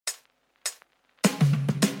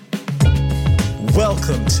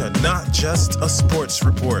Welcome to Not Just a Sports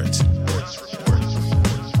Report.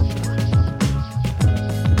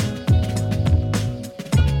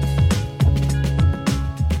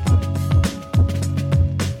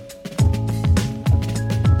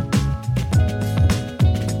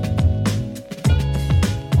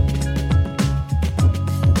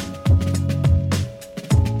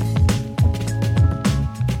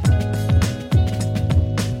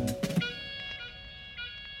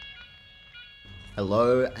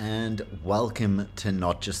 Hello and welcome to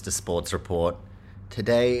Not Just a Sports Report.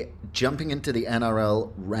 Today, jumping into the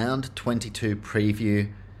NRL Round 22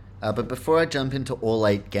 preview. But before I jump into all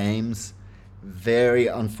 8 games, very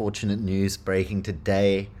unfortunate news breaking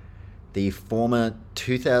today. The former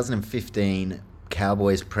 2015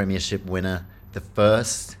 Cowboys Premiership winner, the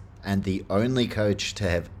first and the only coach to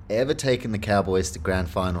have ever taken the Cowboys to grand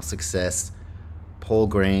final success, Paul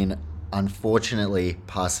Green, unfortunately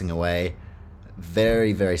passing away.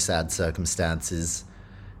 Very, very sad circumstances.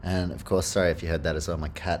 And of course, sorry if you heard that as well, my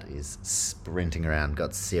cat is sprinting around,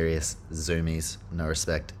 got serious zoomies, no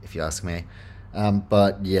respect if you ask me.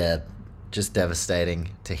 But yeah, just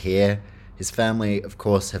devastating to hear. His family, of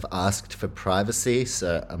course, have asked for privacy,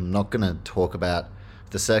 so I'm not going to talk about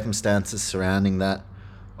the circumstances surrounding that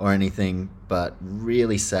or anything, but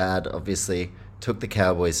really sad. Obviously, took the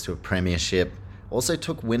Cowboys to a premiership, also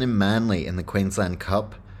took Wynnum Manly in the Queensland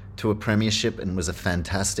Cup to a premiership and was a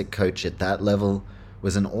fantastic coach at that level,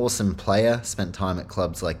 was an awesome player, spent time at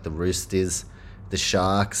clubs like the Roosters, the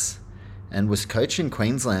Sharks, and was coaching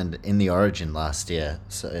Queensland in the Origin last year.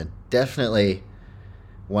 So definitely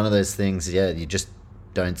one of those things, you just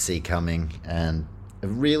don't see coming, and a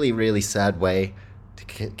really, really sad way to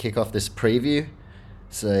kick off this preview.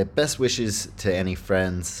 So best wishes to any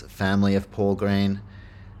friends, family of Paul Green,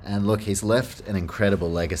 and look, he's left an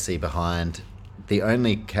incredible legacy behind. The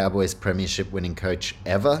only Cowboys premiership winning coach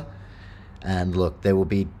ever. And look, there will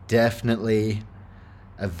be definitely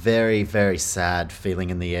a very, very sad feeling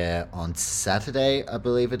in the air on Saturday, I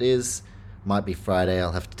believe it is. Might be Friday,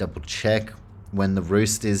 I'll have to double check, when the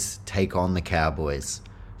Roosters take on the Cowboys.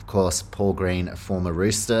 Of course, Paul Green, a former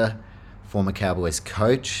Rooster, former Cowboys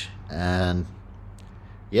coach, and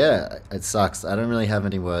yeah, it sucks. I don't really have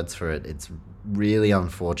any words for it. It's really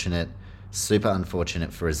unfortunate. Super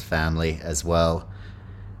unfortunate for his family as well.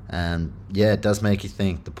 And yeah, it does make you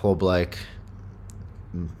think. The poor bloke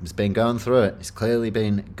has been going through it. He's clearly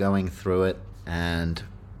been going through it. And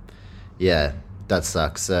yeah, that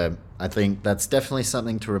sucks. So I think that's definitely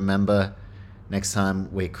something to remember next time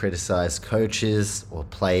we criticize coaches or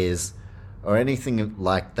players or anything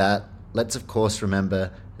like that. Let's of course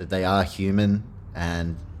remember that they are human,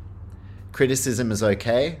 and criticism is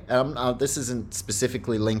okay. This isn't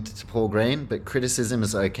specifically linked to Paul Green, but criticism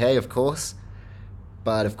is okay, of course.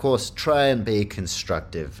 But of course, try and be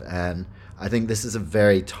constructive. And I think this is a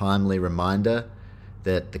very timely reminder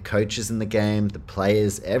that the coaches in the game, the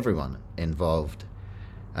players, everyone involved,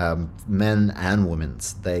 men and women,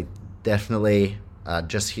 they definitely are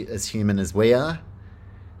just as human as we are.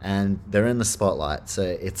 And they're in the spotlight. So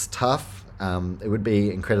it's tough. It would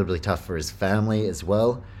be incredibly tough for his family as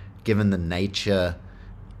well, given the nature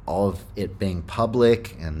of it being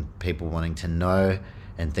public and people wanting to know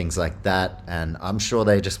and things like that. And I'm sure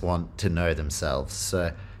they just want to know themselves.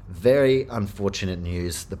 So very unfortunate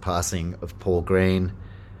news, the passing of Paul Green.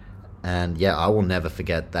 And yeah, I will never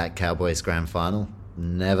forget that Cowboys grand final.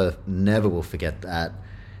 Never will forget that.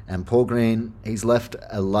 And Paul Green, he's left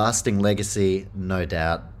a lasting legacy, no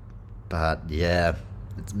doubt. But yeah,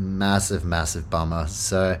 it's massive, massive bummer.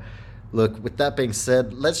 So look, with that being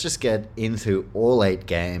said, let's just get into all 8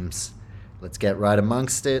 games. Let's get right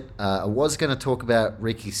amongst it. I was going to talk about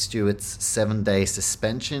Ricky Stuart's 7-day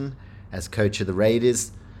suspension as coach of the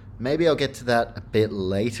Raiders. Maybe I'll get to that a bit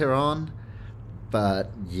later on.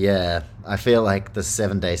 But yeah, I feel like the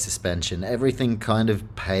 7-day suspension, everything kind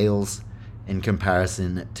of pales in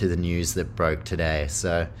comparison to the news that broke today.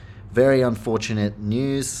 So very unfortunate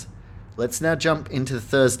news. Let's now jump into the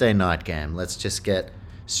Thursday night game. Let's just get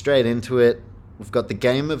straight into it. We've got the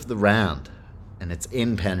game of the round, and it's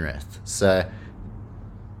in Penrith. So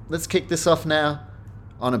let's kick this off now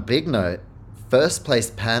on a big note. First place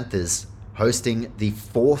Panthers hosting the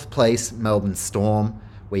 4th place Melbourne Storm.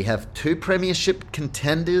 We have 2 premiership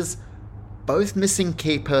contenders, both missing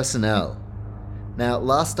key personnel. Now,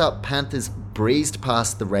 last up, Panthers breezed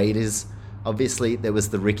past the Raiders. Obviously, there was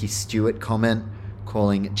the Ricky Stuart comment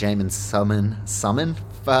calling Jamin Salmon?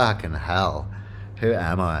 Fucking hell. Who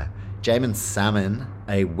am I? Jamin Salmon,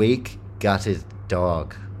 a weak, gutted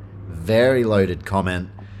dog. Very loaded comment.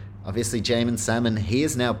 Obviously, Jamin Salmon, he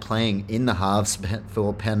is now playing in the halves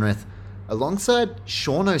for Penrith alongside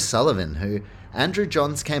Sean O'Sullivan, who Andrew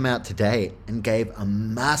Johns came out today and gave a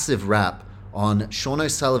massive rap on Sean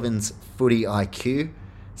O'Sullivan's footy IQ,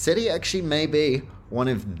 said he actually may be one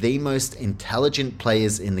of the most intelligent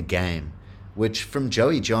players in the game, which from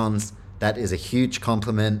Joey Johns, that is a huge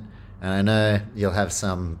compliment. And I know you'll have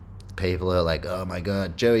some people who are like, oh my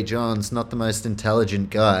God, Joey Johns, not the most intelligent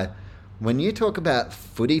guy. When you talk about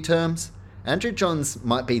footy terms, Andrew Johns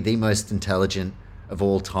might be the most intelligent of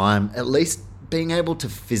all time, at least being able to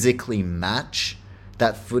physically match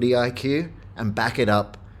that footy IQ and back it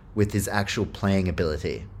up with his actual playing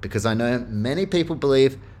ability. Because I know many people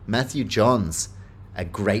believe Matthew Johns a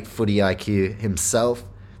great footy IQ himself,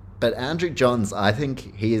 but Andrew Johns, I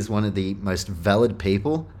think he is one of the most valid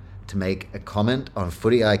people to make a comment on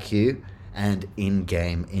footy IQ and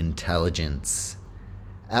in-game intelligence.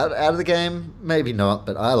 Out of the game, maybe not,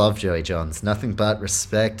 but I love Joey Johns. Nothing but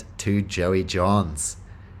respect to Joey Johns.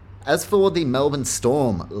 As for the Melbourne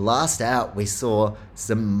Storm, last out we saw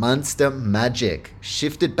some monster magic.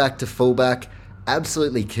 Shifted back to fullback,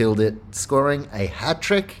 absolutely killed it, scoring a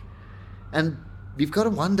hat-trick. And you've got to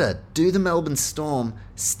wonder, do the Melbourne Storm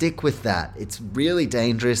stick with that? It's really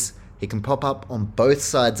dangerous. He can pop up on both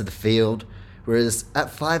sides of the field, whereas at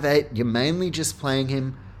 5'8", you're mainly just playing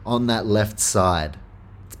him on that left side.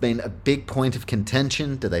 It's been a big point of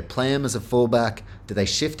contention. Do they play him as a fullback? Do they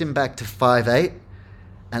shift him back to 5'8"?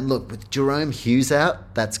 And look, with Jerome Hughes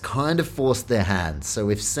out, that's kind of forced their hands. So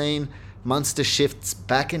we've seen Munster shifts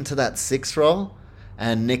back into that 6 role,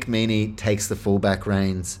 and Nick Meaney takes the fullback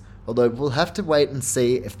reins. Although we'll have to wait and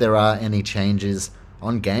see if there are any changes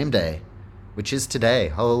on game day, which is today.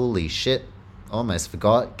 Holy shit, almost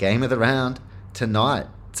forgot. Game of the round tonight.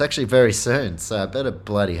 It's actually very soon, so I better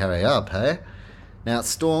bloody hurry up, hey? Now,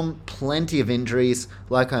 Storm, plenty of injuries.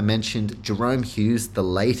 Like I mentioned, Jerome Hughes, the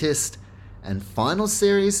latest, and final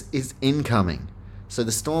series is incoming. So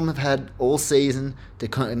the Storm have had all season to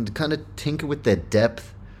kind of tinker with their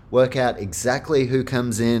depth, work out exactly who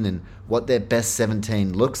comes in and what their best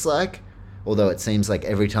 17 looks like. Although it seems like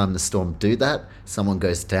every time the Storm do that, someone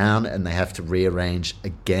goes down and they have to rearrange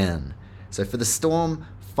again. So for the Storm,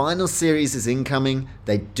 final series is incoming.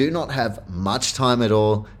 They do not have much time at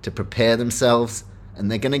all to prepare themselves, and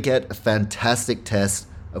they're going to get a fantastic test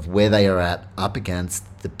of where they are at up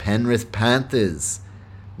against the Penrith Panthers.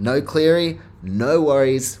 No Cleary, no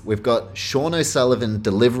worries. We've got Sean O'Sullivan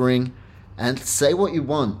delivering. And say what you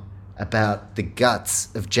want about the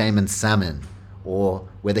guts of Jamin Salmon, or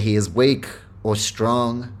whether he is weak or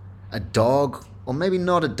strong, a dog or maybe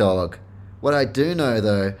not a dog. What I do know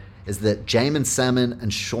though is that Jamin Salmon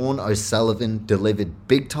and Sean O'Sullivan delivered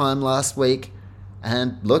big time last week.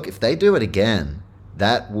 And look, if they do it again,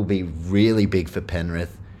 that will be really big for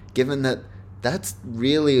Penrith, given that that's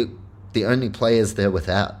really the only players they're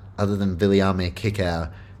without, other than Viliame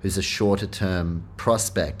Kikau, who's a shorter-term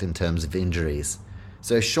prospect in terms of injuries.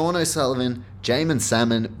 So Sean O'Sullivan, Jamin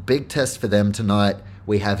Salmon, big test for them tonight.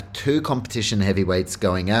 We have 2 competition heavyweights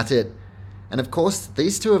going at it. And of course,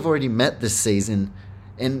 these 2 have already met this season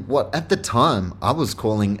in what, at the time, I was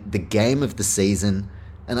calling the game of the season.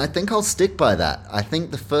 And I think I'll stick by that. I think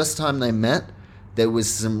the first time they met, there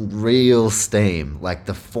was some real steam. Like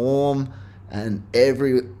the form, and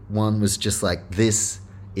everyone was just like, this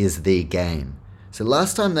is the game. So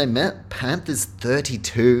last time they met, Panthers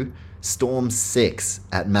 32, Storm 6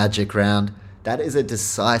 at Magic Round. That is a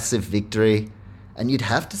decisive victory. And you'd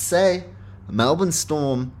have to say, Melbourne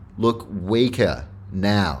Storm look weaker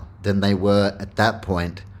now than they were at that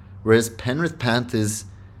point. Whereas Penrith Panthers,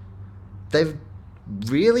 they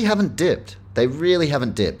really haven't dipped.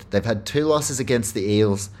 They've had 2 losses against the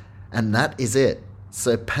Eels, and that is it.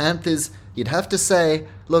 So Panthers, you'd have to say,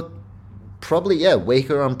 look, probably,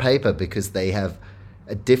 weaker on paper because they have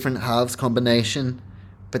a different halves combination.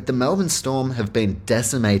 But the Melbourne Storm have been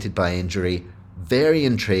decimated by injury. Very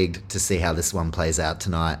intrigued to see how this one plays out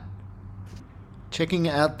tonight. Checking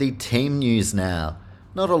out the team news now.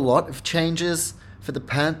 Not a lot of changes. For the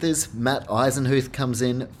Panthers, Matt Eisenhuth comes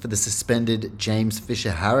in for the suspended James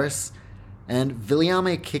Fisher-Harris. And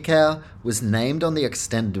Viliame Kikau was named on the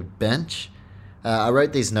extended bench. I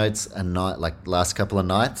wrote these notes last couple of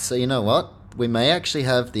nights, so you know what? We may actually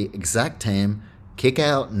have the exact team.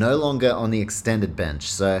 Kikau no longer on the extended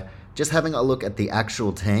bench. So just having a look at the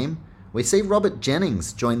actual team, we see Robert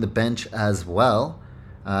Jennings join the bench as well.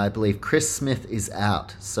 I believe Chris Smith is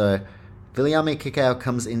out. So Viliame Kikau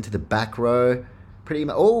comes into the back row. Pretty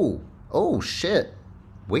much. Oh shit.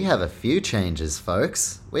 We have a few changes,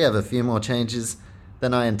 folks. We have a few more changes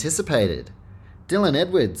than I anticipated. Dylan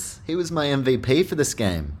Edwards, he was my MVP for this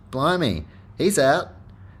game. Blimey, he's out.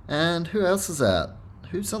 And who else is out?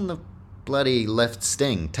 Who's on the bloody left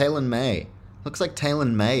sting. Taylor May. Looks like Taylor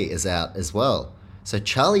May is out as well. So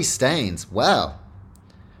Charlie Staines, wow.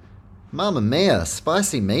 Mamma mia,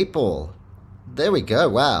 spicy meatball. There we go,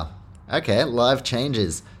 wow. Okay, live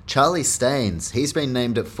changes. Charlie Staines, he's been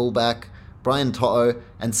named at fullback. Brian To'o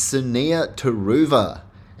and Sunia Turuva.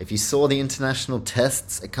 If you saw the international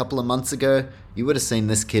tests a couple of months ago, you would have seen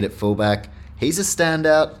this kid at fullback. He's a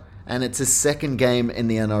standout, and it's his second game in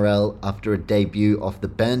the NRL after a debut off the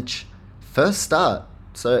bench. First start,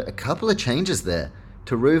 so a couple of changes there.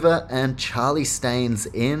 Turuva and Charlie Staines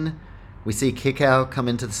in. We see Kikau come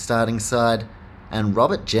into the starting side, and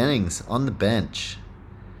Robert Jennings on the bench.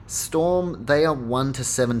 Storm, they are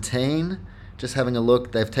 1-17. Just having a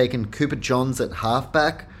look, they've taken Cooper Johns at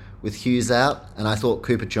halfback with Hughes out, and I thought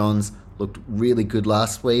Cooper Johns looked really good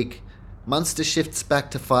last week. Munster shifts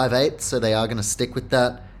back to 5'8", so they are going to stick with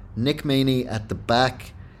that. Nick Meaney at the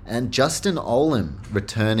back, and Justin Olam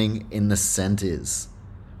returning in the centres.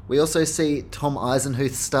 We also see Tom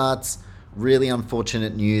Eisenhuth starts. Really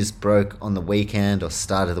unfortunate news broke on the weekend or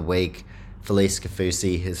start of the week. Felice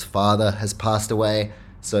Kafusi, his father, has passed away,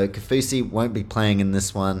 so Kafusi won't be playing in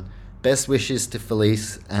this one. Best wishes to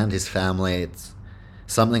Felice and his family. It's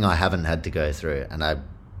something I haven't had to go through, and I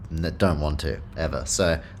don't want to, ever.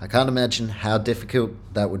 So I can't imagine how difficult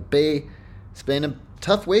that would be. It's been a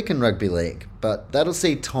tough week in rugby league, but that'll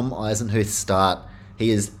see Tom Eisenhuth start. He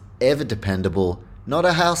is ever dependable. Not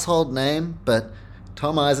a household name, but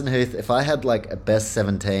Tom Eisenhuth, if I had like a best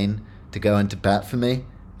 17 to go into bat for me,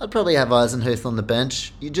 I'd probably have Eisenhuth on the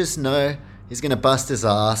bench. You just know he's going to bust his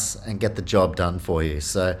ass and get the job done for you.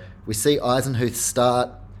 So we see Eisenhuth start.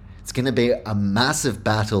 It's going to be a massive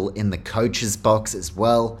battle in the coach's box as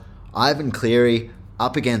well. Ivan Cleary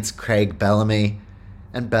up against Craig Bellamy.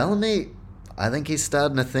 And Bellamy, I think he's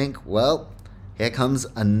starting to think, well, here comes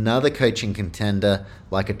another coaching contender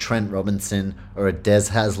like a Trent Robinson or a Des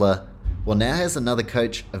Hasler. Well, now here's another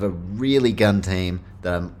coach of a really gun team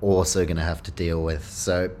that I'm also going to have to deal with.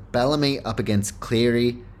 So Bellamy up against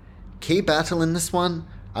Cleary. Key battle in this one,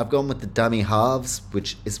 I've gone with the dummy halves,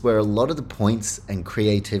 which is where a lot of the points and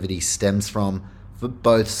creativity stems from for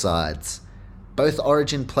both sides. Both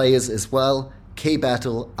Origin players as well. Key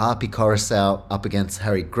battle, Arpi Coruscant up against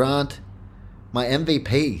Harry Grant. My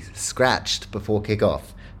MVP scratched before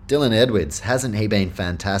kickoff. Dylan Edwards, hasn't he been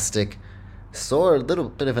fantastic? Saw a little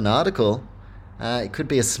bit of an article. It could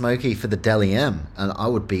be a smoky for the Dally M, and I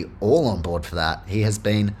would be all on board for that. He has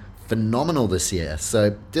been phenomenal this year.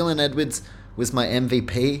 So Dylan Edwards was my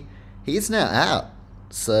MVP. He is now out.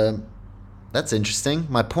 So that's interesting.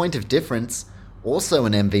 My point of difference, also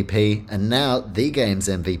an MVP, and now the game's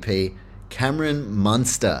MVP, Cameron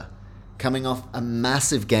Munster, coming off a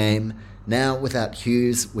massive game. Now without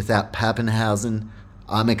Hughes, without Pappenhausen,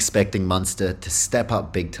 I'm expecting Munster to step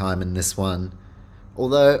up big time in this one.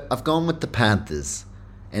 Although I've gone with the Panthers.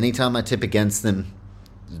 Anytime I tip against them,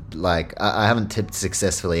 I haven't tipped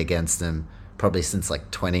successfully against them probably since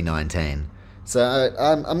 2019. So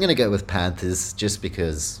I'm going to go with Panthers just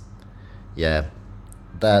because,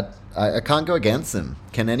 that I can't go against them.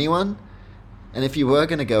 Can anyone? And if you were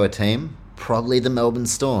going to go a team, probably the Melbourne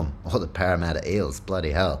Storm or the Parramatta Eels,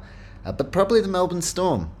 bloody hell. But probably the Melbourne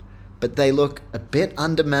Storm. But they look a bit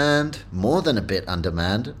undermanned, more than a bit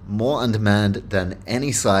undermanned, more undermanned than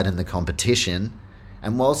any side in the competition.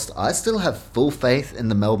 And whilst I still have full faith in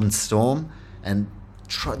the Melbourne Storm and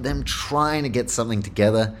them trying to get something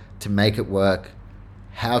together to make it work,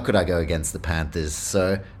 how could I go against the Panthers?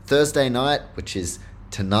 So Thursday night, which is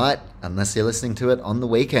tonight, unless you're listening to it on the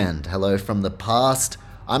weekend, hello from the past,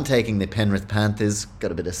 I'm taking the Penrith Panthers.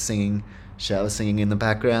 Got a bit of shower singing in the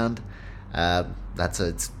background.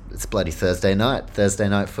 It's bloody Thursday night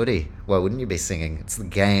footy. Why wouldn't you be singing? It's the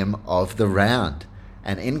game of the round.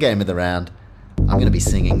 And in game of the round, I'm going to be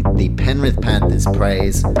singing the Penrith Panthers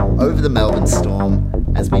praise over the Melbourne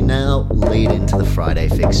Storm as we now lead into the Friday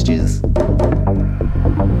fixtures.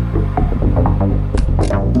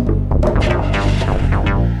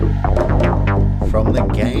 From the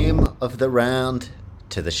game of the round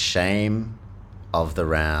to the shame of the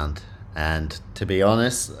round. And to be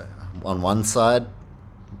honest, on one side,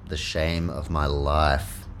 the shame of my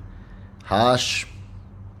life. Harsh,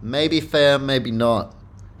 maybe fair, maybe not.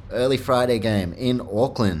 Early Friday game in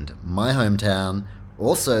Auckland, my hometown,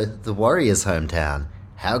 also the Warriors' hometown.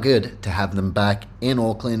 How good to have them back in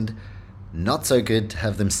Auckland. Not so good to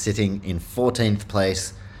have them sitting in 14th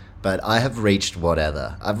place, but I have reached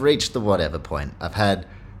whatever. I've reached the whatever point. I've had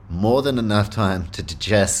more than enough time to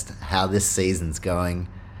digest how this season's going,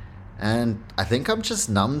 and I think I'm just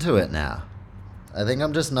numb to it now.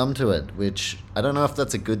 Which I don't know if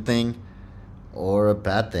that's a good thing or a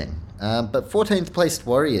bad thing. But 14th placed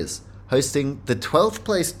Warriors hosting the 12th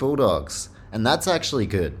placed Bulldogs, and that's actually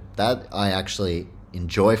good. That I actually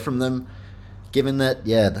enjoy from them, given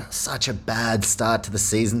that, such a bad start to the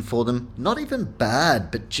season for them. Not even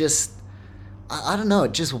bad, but just, I don't know,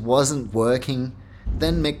 it just wasn't working.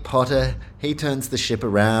 Then Mick Potter, he turns the ship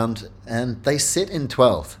around, and they sit in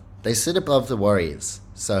 12th. They sit above the Warriors.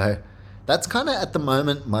 So that's kind of, at the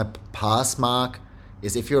moment, my pass mark,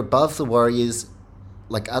 is if you're above the Warriors,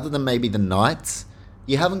 like other than maybe the Knights,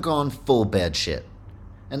 you haven't gone full bad shit.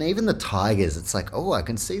 And even the Tigers, it's like, oh, I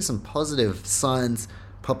can see some positive signs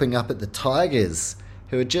popping up at the Tigers,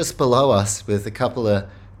 who are just below us with a couple of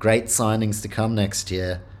great signings to come next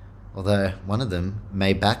year. Although one of them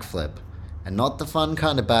may backflip. And not the fun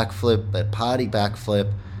kind of backflip, but party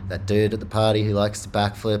backflip. That dude at the party who likes to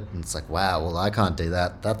backflip. And it's like, wow, well, I can't do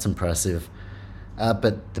that. That's impressive.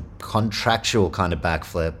 But the contractual kind of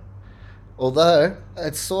backflip. Although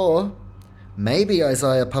I saw maybe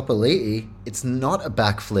Isaiah Papali'i, it's not a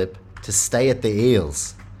backflip to stay at the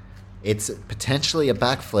Eels. It's potentially a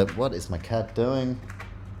backflip. What is my cat doing?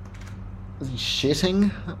 Is he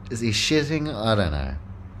shitting? I don't know.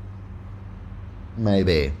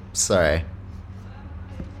 Maybe. Sorry.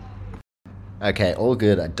 Okay, all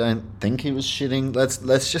good. I don't think he was shitting.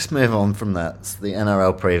 Let's just move on from that. It's the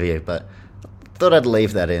NRL preview, but thought I'd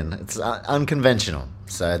leave that in. It's unconventional.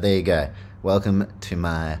 So there you go. Welcome to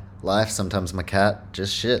my life. Sometimes my cat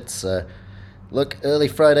just shits. So look, early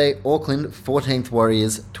Friday, Auckland, 14th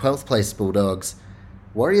Warriors, 12th place Bulldogs.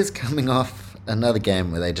 Warriors coming off another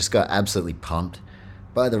game where they just got absolutely pumped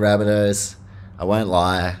by the Rabbitohs. I won't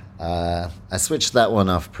lie. I switched that one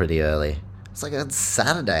off pretty early. It's like it's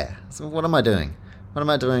Saturday. So what am I doing? What am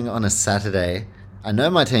I doing on a Saturday? I know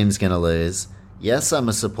my team's going to lose. Yes, I'm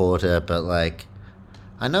a supporter, but like,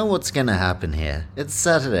 I know what's going to happen here. It's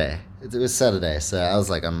Saturday. It was Saturday, so I was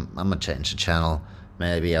like, I'm going to change the channel.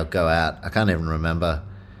 Maybe I'll go out. I can't even remember.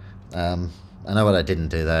 I know what I didn't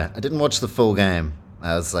do though. I didn't watch the full game.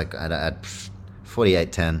 I was like, I had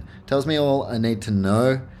 48-10. Tells me all I need to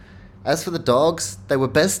know. As for the Dogs, they were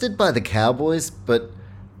bested by the Cowboys, but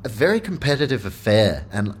a very competitive affair.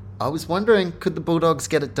 And I was wondering, could the Bulldogs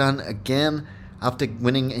get it done again after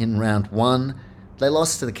winning in round 1? They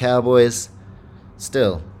lost to the Cowboys.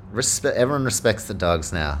 Still, everyone respects the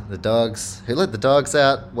Dogs now. The Dogs, who let the Dogs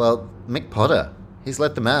out? Well, Mick Potter. He's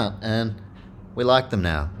let them out, and we like them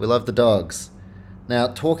now. We love the Dogs. Now,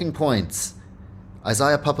 talking points.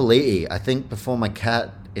 Isaiah Papali'i, I think before my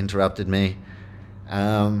cat interrupted me.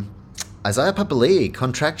 Isaiah Papali'i,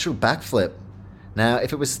 contractual backflip. Now,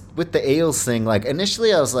 if it was with the Eels thing, like,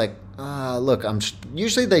 initially I was like, look,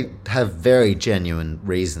 usually they have very genuine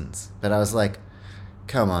reasons. But I was like,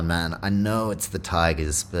 come on, man. I know it's the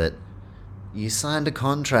Tigers, but you signed a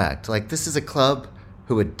contract. Like, this is a club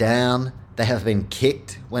who are down. They have been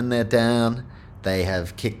kicked when they're down. They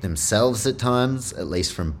have kicked themselves at times, at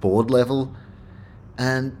least from board level.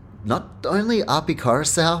 And not only Api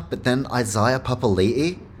Coruscant, but then Isaiah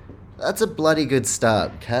Papali'i. That's a bloody good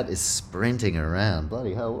start. Cat is sprinting around.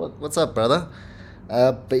 Bloody hell. What's up, brother?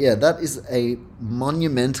 But yeah, that is a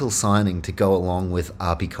monumental signing to go along with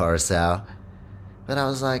Api Coruscant. But I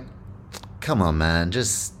was like, come on, man.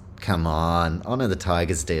 Just come on. Honor the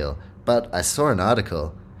Tigers deal. But I saw an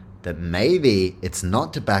article that maybe it's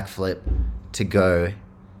not to backflip to go,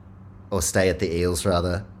 or stay at the Eels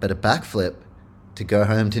rather, but a backflip to go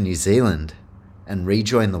home to New Zealand and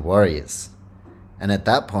rejoin the Warriors. And at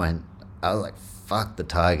that point, I was like, fuck the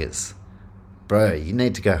Tigers. Bro, you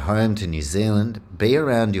need to go home to New Zealand, be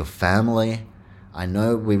around your family. I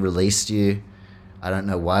know we released you. I don't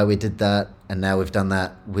know why we did that. And now we've done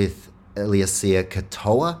that with Eliasia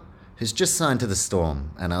Katoa, who's just signed to the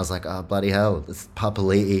Storm. And I was like, oh, bloody hell, it's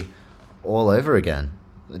Papali'i all over again.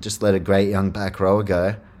 They just let a great young back rower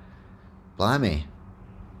go. Blimey.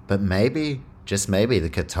 But maybe, just maybe, the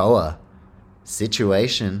Katoa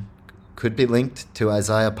situation could be linked to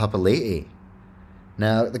Isaiah Papali'i.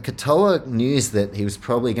 Now, the Katoa news that he was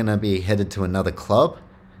probably going to be headed to another club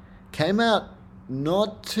came out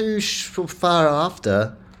not too far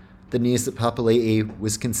after the news that Papali'i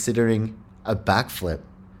was considering a backflip.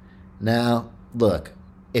 Now, look,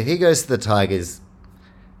 if he goes to the Tigers,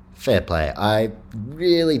 fair play. I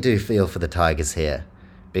really do feel for the Tigers here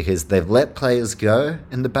because they've let players go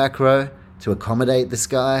in the back row to accommodate this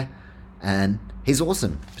guy, and he's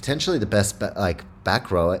awesome. Potentially the best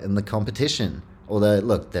back rower in the competition. Although,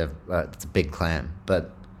 look, it's a big claim,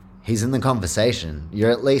 but he's in the conversation.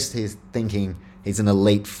 He's thinking he's an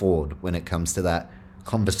elite forward when it comes to that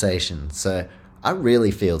conversation. So I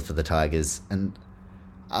really feel for the Tigers, and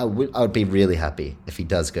I would be really happy if he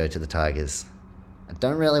does go to the Tigers. I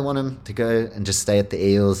don't really want him to go and just stay at the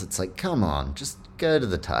Eels. It's like, come on, just go to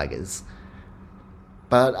the Tigers.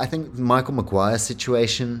 But I think the Michael Maguire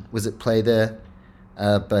situation was at play there.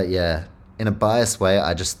 But yeah, in a biased way,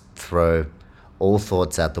 I just throw all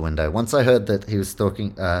thoughts out the window. Once I heard that he was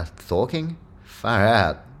talking? Far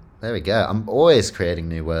out. There we go. I'm always creating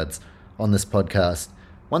new words on this podcast.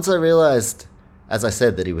 Once I realised, as I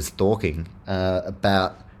said, that he was talking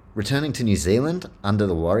about returning to New Zealand under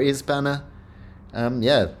the Warriors banner,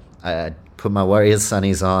 I put my Warriors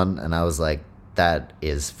sunnies on and I was like, that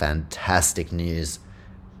is fantastic news.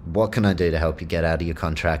 What can I do to help you get out of your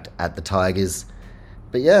contract at the Tigers?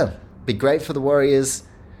 But yeah, be great for the Warriors.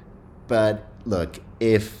 But look,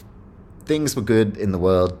 if things were good in the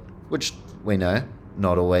world, which we know,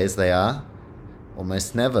 not always they are,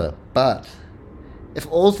 almost never, but if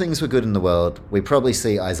all things were good in the world, we probably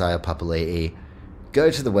see Isaiah Papali'i go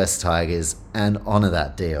to the West Tigers and honour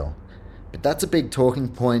that deal. But that's a big talking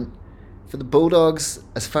point. For the Bulldogs,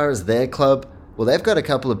 as far as their club, well, they've got a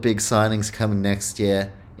couple of big signings coming next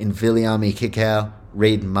year in Viliami Kikau,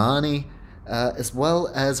 Reid Marnie, as well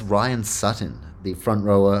as Ryan Sutton, the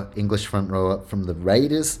English front rower from the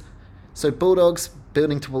Raiders. So Bulldogs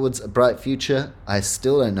building towards a bright future. I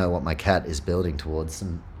still don't know what my cat is building towards.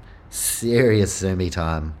 Some serious Zoomy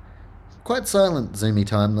time. Quite silent Zoomy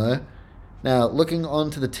time though. Now, looking on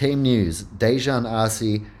to the team news, Dejan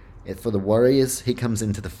Arce for the Warriors, he comes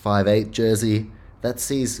into the 5'8 jersey. That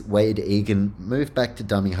sees Wade Egan move back to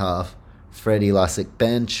dummy half. Freddie Lussick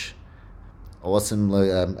bench. Awesome.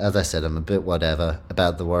 As I said, I'm a bit whatever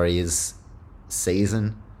about the Warriors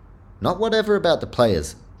season. Not whatever about the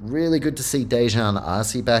players. Really good to see Dejan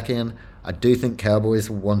Arce back in. I do think Cowboys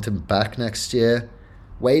will want him back next year.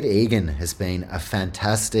 Wade Egan has been a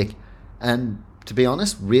fantastic and, to be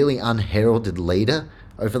honest, really unheralded leader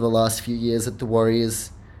over the last few years at the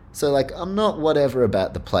Warriors. So, I'm not whatever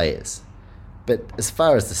about the players. But as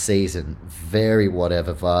far as the season, very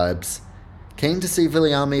whatever vibes. Keen to see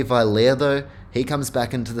Viliami Vailea though. He comes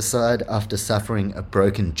back into the side after suffering a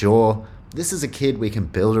broken jaw. This is a kid we can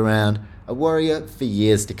build around, a Warrior for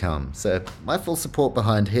years to come. So my full support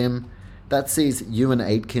behind him. That sees Ewan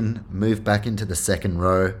Aitken move back into the second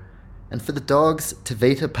row. And for the Dogs,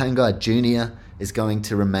 Tavita Pangai Jr. is going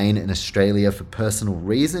to remain in Australia for personal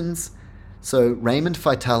reasons. So Raymond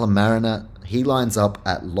Faitala Mariner, he lines up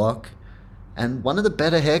at lock. And one of the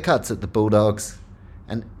better haircuts at the Bulldogs.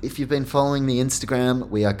 And if you've been following the Instagram,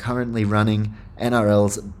 we are currently running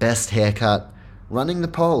NRL's best haircut, running the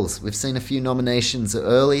polls. We've seen a few nominations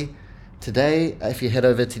early. Today, if you head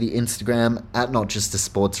over to the Instagram at Not Just a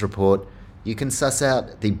Sports Report, you can suss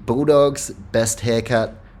out the Bulldogs best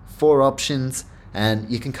haircut, 4 options, and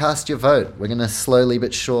you can cast your vote. We're going to slowly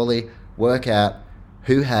but surely work out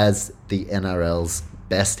who has the NRL's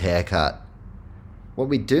best haircut. What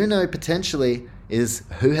we do know potentially is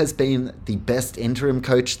who has been the best interim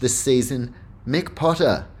coach this season, Mick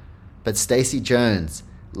Potter. But Stacey Jones,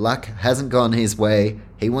 luck hasn't gone his way.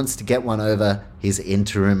 He wants to get one over his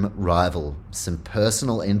interim rival. Some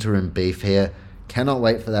personal interim beef here. Cannot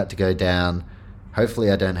wait for that to go down.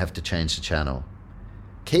 Hopefully I don't have to change the channel.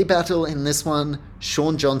 Key battle in this one,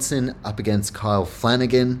 Shaun Johnson up against Kyle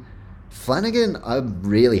Flanagan. Flanagan, I'm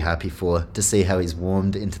really happy to see how he's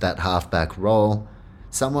warmed into that halfback role.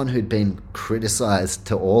 Someone who'd been criticised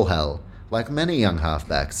to all hell, like many young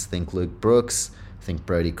halfbacks. Think Luke Brooks, think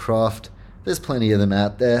Brodie Croft. There's plenty of them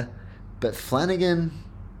out there. But Flanagan,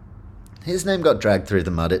 his name got dragged through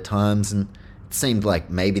the mud at times, and it seemed like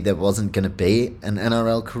maybe there wasn't going to be an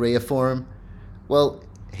NRL career for him. Well,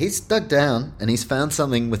 he's dug down, and he's found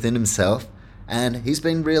something within himself, and he's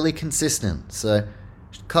been really consistent. So,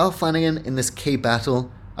 Kyle Flanagan in this key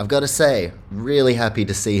battle, I've got to say, really happy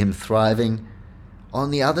to see him thriving. On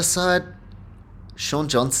the other side, Shaun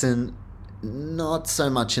Johnson, not so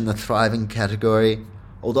much in the thriving category,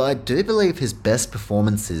 although I do believe his best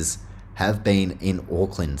performances have been in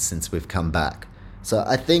Auckland since we've come back. So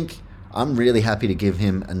I think I'm really happy to give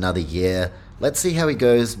him another year. Let's see how he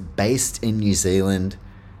goes based in New Zealand.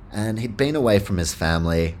 And he'd been away from his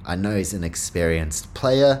family. I know he's an experienced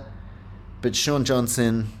player, but Shaun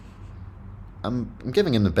Johnson, I'm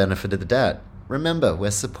giving him the benefit of the doubt. Remember,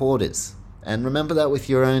 we're supporters. And remember that with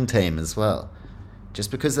your own team as well. Just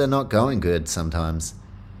because they're not going good sometimes.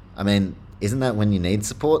 I mean, isn't that when you need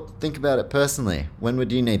support? Think about it personally. When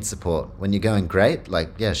would you need support? When you're going great?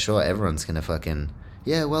 Yeah, sure, everyone's going to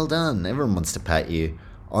yeah, well done. Everyone wants to pat you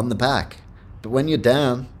on the back. But when you're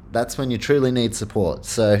down, that's when you truly need support.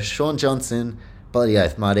 So Shaun Johnson, bloody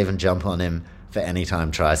oath, might even jump on him for anytime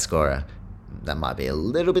try scorer. That might be a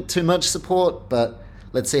little bit too much support, but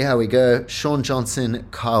Let's see how we go. Sean Johnson,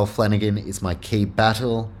 Kyle Flanagan is my key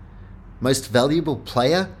battle. Most valuable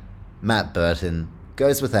player, Matt Burton.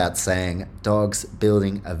 Goes without saying, Dogs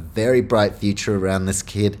building a very bright future around this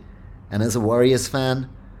kid. And as a Warriors fan,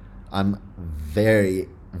 I'm very,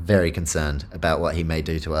 very concerned about what he may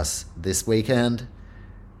do to us this weekend.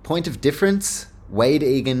 Point of difference, Wade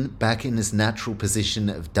Egan back in his natural position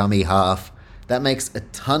of dummy half. That makes a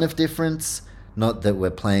ton of difference. Not that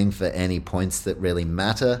we're playing for any points that really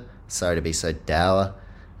matter. Sorry to be so dour.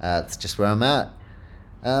 It's just where I'm at.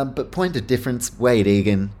 But point of difference, Wade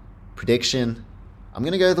Egan. Prediction, I'm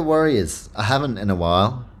going to go the Warriors. I haven't in a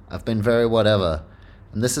while. I've been very whatever.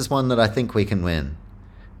 And this is one that I think we can win.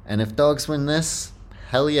 And if Dogs win this,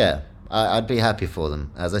 hell yeah. I'd be happy for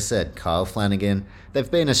them. As I said, Kyle Flanagan, they've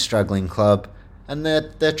been a struggling club. And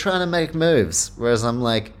they're trying to make moves. Whereas I'm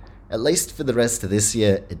like, at least for the rest of this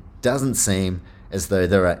year, it doesn't seem as though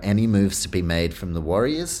there are any moves to be made from the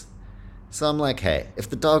Warriors. So I'm like, hey, if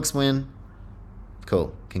the Dogs win,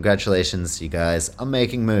 cool. Congratulations, you guys. I'm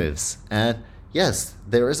making moves. And yes,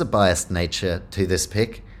 there is a biased nature to this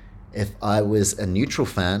pick. If I was a neutral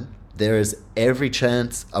fan, there is every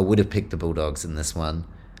chance I would have picked the Bulldogs in this one.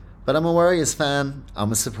 But I'm a Warriors fan.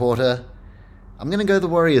 I'm a supporter. I'm going to go the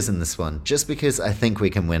Warriors in this one, just because I think we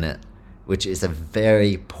can win it, which is a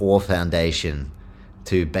very poor foundation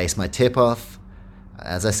to base my tip off.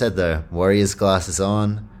 As I said though, Warriors glasses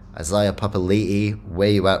on. Isaiah Papali'i, where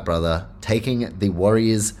you at, brother? Taking the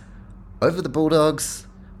Warriors over the Bulldogs.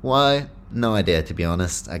 Why? No idea, to be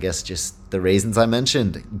honest. I guess just the reasons I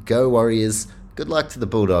mentioned. Go Warriors. Good luck to the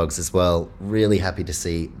Bulldogs as well. Really happy to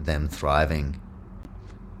see them thriving.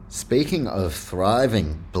 Speaking of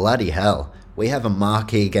thriving, bloody hell, we have a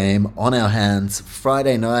marquee game on our hands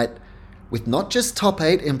Friday night with not just top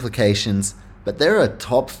 8 implications, but there are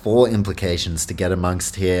top 4 implications to get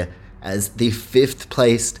amongst here, as the 5th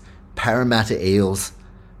placed Parramatta Eels,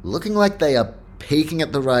 looking like they are peaking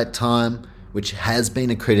at the right time, which has been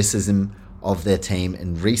a criticism of their team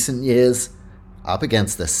in recent years, up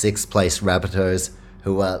against the 6th place Rabbitohs,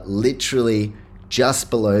 who are literally just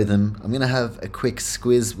below them. I'm going to have a quick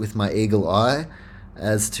squiz with my eagle eye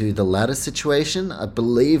as to the latter situation. I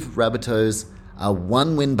believe Rabbitohs are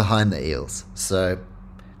 1 win behind the Eels, so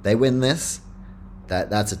they win this.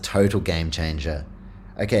 That's a total game changer.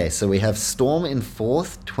 Okay, so we have Storm in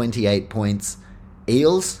 4th, 28 points.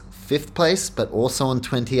 Eels, 5th place, but also on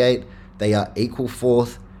 28. They are equal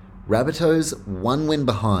 4th. Rabbitohs, 1 win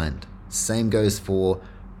behind. Same goes for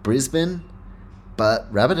Brisbane.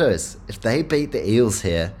 But Rabbitohs, if they beat the Eels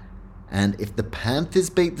here, and if the Panthers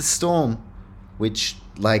beat the Storm, which,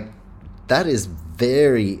 that is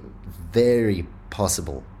very, very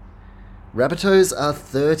possible. Rabbitohs are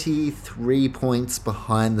 33 points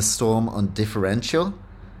behind the Storm on differential.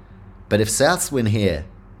 But if Souths win here,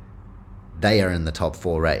 they are in the top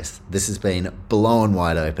 4 race. This has been blown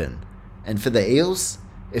wide open. And for the Eels,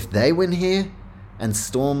 if they win here and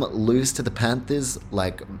Storm lose to the Panthers,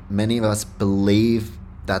 like many of us believe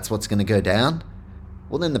that's what's going to go down,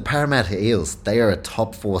 well then the Parramatta Eels, they are a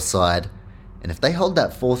top 4 side. And if they hold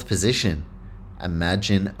that 4th position,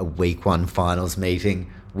 imagine a week 1 finals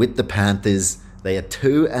meeting with the Panthers. They are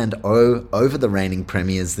 2-0 over the reigning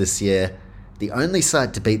premiers this year. The only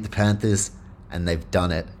side to beat the Panthers, and they've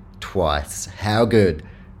done it twice. How good.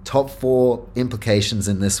 Top 4 implications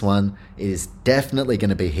in this one. It is definitely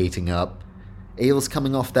going to be heating up. Eels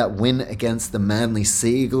coming off that win against the Manly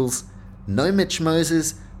Sea Eagles. No Mitch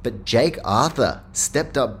Moses, but Jake Arthur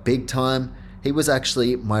stepped up big time. He was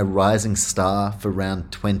actually my rising star for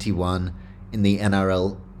round 21 in the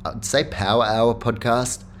NRL, I'd say Power Hour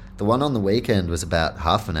podcast. The one on the weekend was about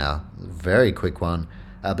half an hour. Very quick one.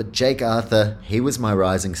 But Jake Arthur, he was my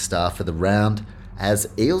rising star for the round, as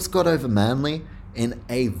Eels got over Manly in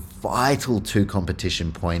a vital 2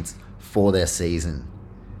 competition points for their season.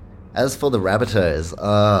 As for the Rabbitohs,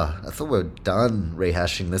 I thought we were done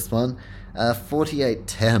rehashing this one.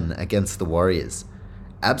 48-10 against the Warriors.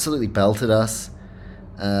 Absolutely belted us.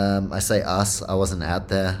 I say us, I wasn't out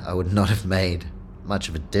there. I would not have made much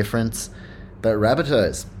of a difference. But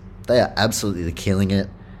Rabbitohs, they are absolutely killing it.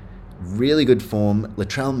 Really good form.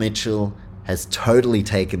 Latrell Mitchell has totally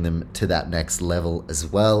taken them to that next level as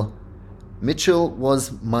well. Mitchell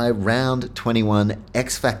was my round 21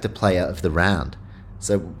 X Factor player of the round.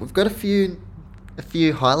 So we've got a few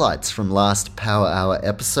highlights from last Power Hour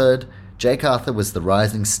episode. Jake Arthur was the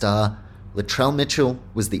rising star. Latrell Mitchell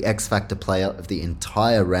was the X Factor player of the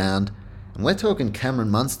entire round. And we're talking Cameron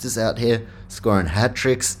Munster's out here scoring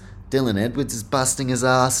hat-tricks. Dylan Edwards is busting his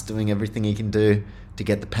ass, doing everything he can do to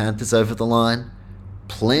get the Panthers over the line.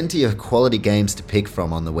 Plenty of quality games to pick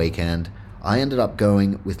from on the weekend. I ended up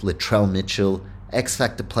going with Latrell Mitchell, X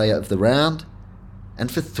Factor Player of the Round.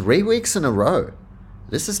 And for 3 weeks in a row,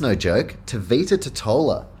 this is no joke, Tevita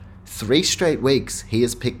Totola, 3 straight weeks he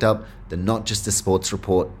has picked up the Not Just a Sports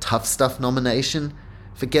Report Tough Stuff nomination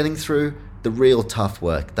for getting through the real tough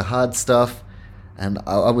work, the hard stuff, and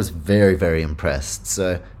I was very, very impressed.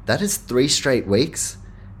 So that is 3 straight weeks,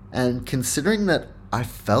 and considering that I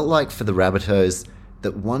felt like for the Rabbitohs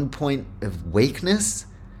that one point of weakness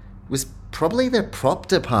was probably their prop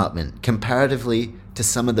department comparatively to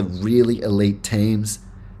some of the really elite teams.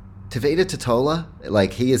 Tevita Totola,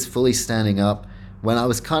 like, he is fully standing up. When I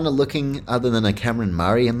was kind of looking other than a Cameron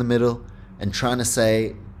Murray in the middle and trying to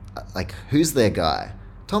say, like, who's their guy?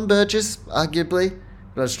 Tom Burgess, arguably.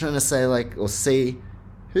 But I was trying to say, like, or see,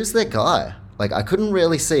 who's their guy? Like, I couldn't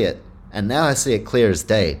really see it. And now I see it clear as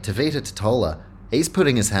day. Tevita Totola, he's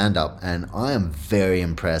putting his hand up, and I am very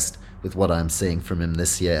impressed with what I'm seeing from him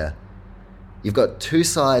this year. You've got 2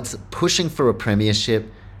 sides pushing for a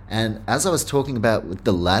premiership, and as I was talking about with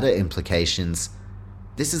the ladder implications,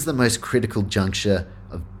 this is the most critical juncture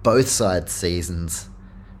of both sides' seasons.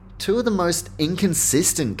 2 of the most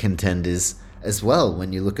inconsistent contenders as well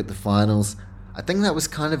when you look at the finals. I think that was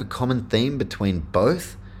kind of a common theme between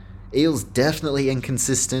both. Eels definitely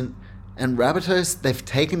inconsistent, and Rabbitohs, they've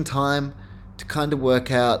taken time to kind of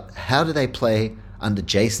work out how do they play under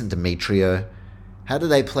Jason Demetrio. How do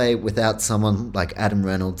they play without someone like Adam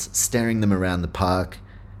Reynolds staring them around the park?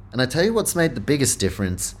 And I tell you what's made the biggest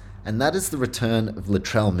difference, and that is the return of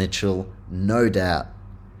Latrell Mitchell, no doubt.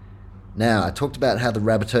 Now, I talked about how the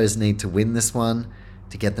Rabbitohs need to win this one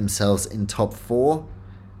to get themselves in top 4.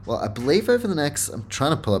 Well, I believe over the next, I'm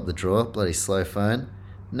trying to pull up the draw, bloody slow phone.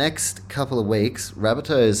 Next couple of weeks,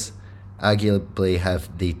 Rabbitohs arguably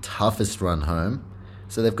have the toughest run home.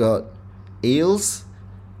 So they've got Eels,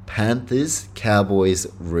 Panthers, Cowboys,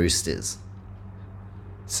 Roosters.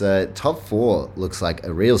 So top 4 looks like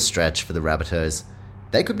a real stretch for the Rabbitohs.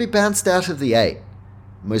 They could be bounced out of the 8.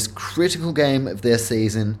 Most critical game of their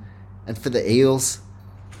season. And for the Eels,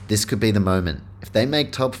 this could be the moment. If they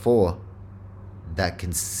make top 4, that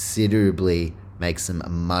considerably makes them a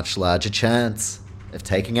much larger chance of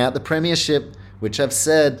taking out the premiership, which I've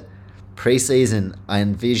said pre-season I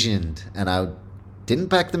envisioned, and I didn't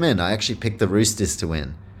back them in. I actually picked the Roosters to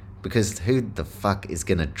win. Because who the fuck is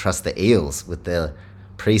going to trust the Eels with their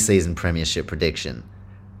pre-season premiership prediction?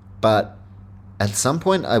 But at some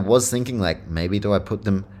point I was thinking, like, maybe do I put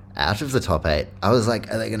them out of the top 8? I was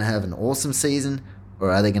like, are they going to have an awesome season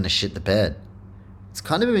or are they going to shit the bed? It's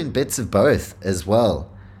kind of been bits of both as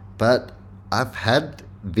well. But I've had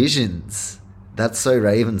visions, that's so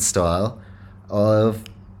Raven style, of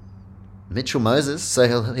Mitchell Moses,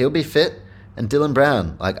 so he'll be fit, and Dylan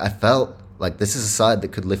Brown. Like, I felt like this is a side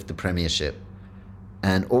that could lift the premiership.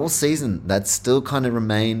 And all season, that's still kind of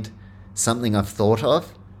remained something I've thought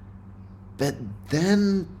of. But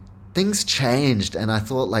then things changed, and I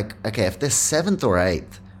thought, like, okay, if they're 7th or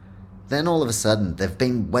 8th, then all of a sudden they've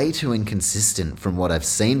been way too inconsistent from what I've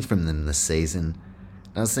seen from them this season.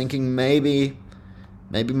 And I was thinking maybe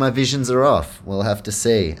my visions are off. We'll have to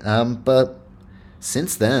see. But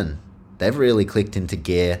since then, they've really clicked into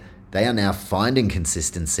gear. They are now finding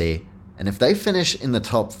consistency. And if they finish in the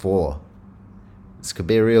top 4, this could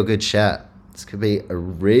be a real good shout.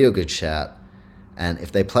 And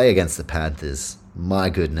if they play against the Panthers, my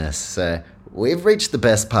goodness. So we've reached the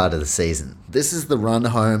best part of the season. This is the run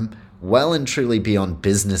home, well and truly beyond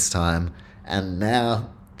business time. And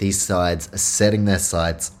now these sides are setting their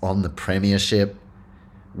sights on the premiership.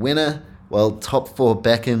 Winner, well, top 4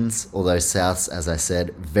 beckons, although Souths, as I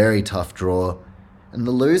said, very tough draw. And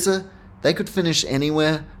the loser, they could finish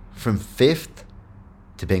anywhere from 5th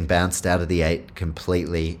to being bounced out of the 8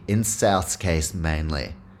 completely, in South's case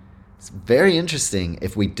mainly. It's very interesting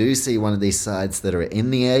if we do see one of these sides that are in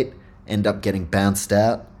the 8 end up getting bounced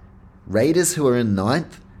out. Raiders, who are in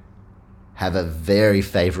 9th, have a very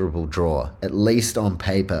favourable draw, at least on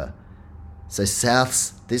paper. So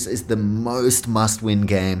Souths, this is the most must-win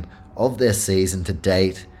game of their season to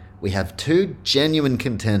date. We have 2 genuine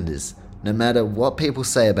contenders. No matter what people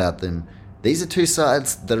say about them, these are 2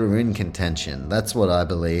 sides that are in contention. That's what I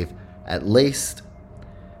believe, at least.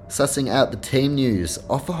 Sussing out the team news,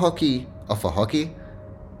 Offahicky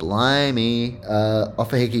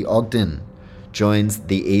Ogden joins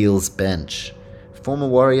the Eels bench. Former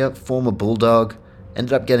Warrior, former Bulldog,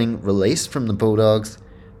 ended up getting released from the Bulldogs,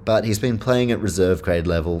 but he's been playing at reserve grade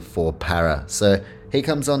level for Para. So he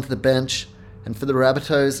comes onto the bench, and for the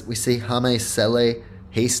Rabbitohs, we see Hame Sele.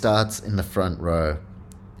 He starts in the front row.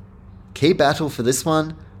 Key battle for this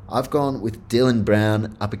one, I've gone with Dylan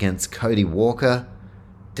Brown up against Cody Walker.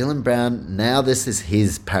 Dylan Brown, now this is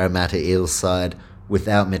his Parramatta Eels side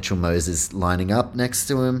without Mitchell Moses lining up next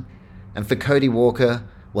to him. And for Cody Walker,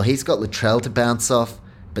 well, he's got Latrell to bounce off,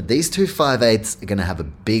 but these two 5'8s are going to have a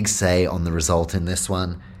big say on the result in this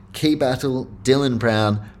one. Key battle, Dylan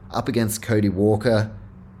Brown up against Cody Walker.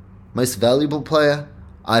 Most valuable player?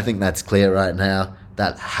 I think that's clear right now.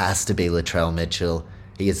 That has to be Latrell Mitchell.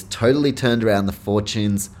 He has totally turned around the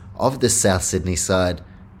fortunes of the South Sydney side,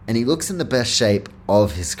 and he looks in the best shape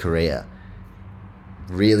of his career.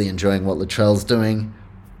 Really enjoying what Latrell's doing.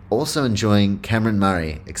 Also enjoying Cameron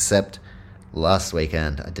Murray, except last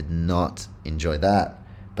weekend I did not enjoy that.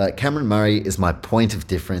 But Cameron Murray is my point of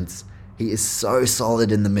difference. He is so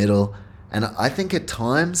solid in the middle, and I think at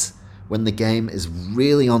times when the game is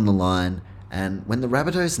really on the line and when the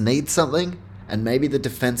Rabbitohs need something, and maybe the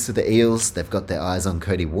defense of the Eels, they've got their eyes on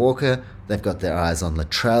Cody Walker, they've got their eyes on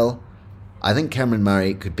Latrell, I think Cameron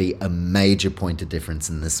Murray could be a major point of difference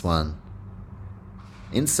in this one.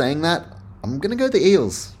 In saying that, I'm going to go the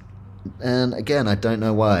Eels. And again, I don't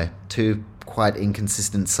know why. Two quite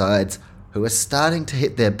inconsistent sides who are starting to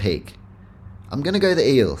hit their peak. I'm going to go the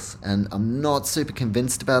Eels, and I'm not super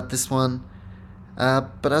convinced about this one.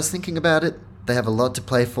 But I was thinking about it. They have a lot to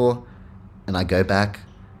play for, and I go back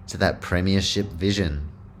to that premiership vision.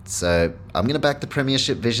 So I'm going to back the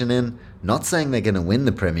premiership vision in, not saying they're going to win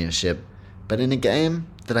the premiership, but in a game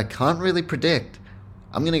that I can't really predict,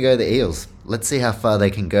 I'm going to go the Eels. Let's see how far they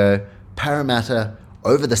can go. Parramatta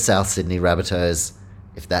over the South Sydney Rabbitohs.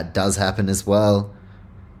 If that does happen as well,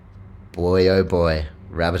 boy oh boy,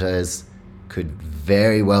 Rabbitohs could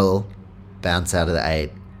very well bounce out of the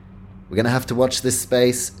 8. We're going to have to watch this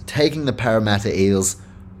space, taking the Parramatta Eels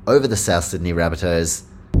over the South Sydney Rabbitohs.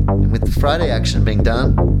 And with the Friday action being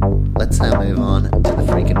done, let's now move on to the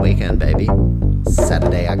freaking weekend, baby.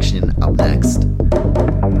 Saturday action up next.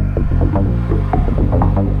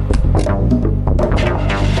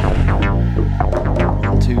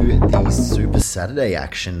 Onto the Super Saturday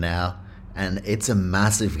action now, and it's a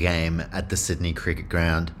massive game at the Sydney Cricket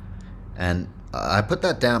Ground. And I put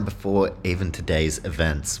that down before even today's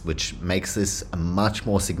events, which makes this a much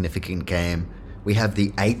more significant game. We have the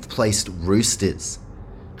 8th placed Roosters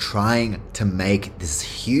trying to make this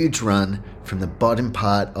huge run from the bottom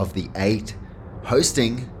part of the 8,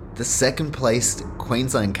 hosting the 2nd placed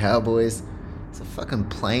Queensland Cowboys. It's a fucking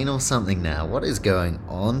plane or something now. What is going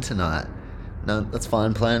on tonight? No, that's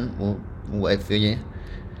fine, plane. We'll wait for you.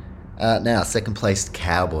 Now, 2nd placed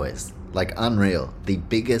Cowboys. Like, unreal. The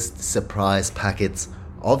biggest surprise packets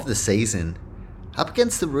of the season up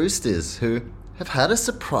against the Roosters, who have had a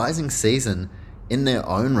surprising season in their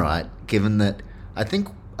own right, given that I think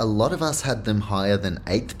a lot of us had them higher than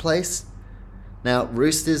 8th place. Now,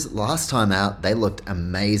 Roosters, last time out, they looked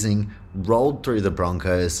amazing, rolled through the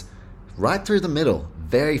Broncos, right through the middle,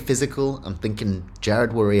 very physical. I'm thinking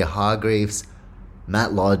Jared Warrior-Hargreaves,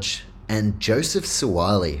 Matt Lodge, and Joseph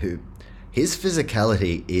Suwali, who his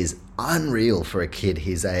physicality is unreal for a kid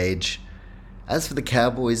his age. As for the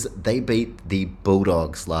Cowboys, they beat the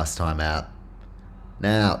Bulldogs last time out.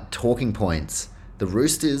 Now, talking points. The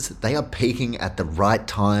Roosters, they are peaking at the right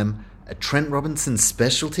time. A Trent Robinson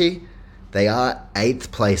specialty. They are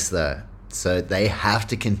 8th place though, so they have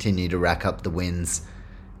to continue to rack up the wins.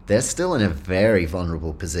 They're still in a very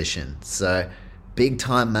vulnerable position, so big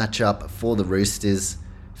time matchup for the Roosters.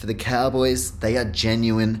 For the Cowboys, they are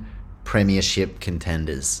genuine premiership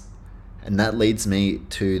contenders. And that leads me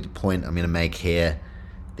to the point I'm going to make here.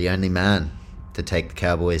 The only man to take the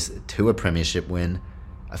Cowboys to a premiership win,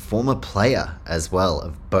 a former player as well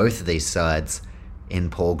of both of these sides in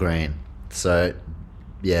Paul Green. So,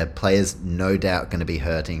 yeah, players no doubt going to be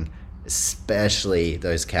hurting, especially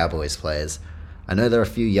those Cowboys players. I know there are a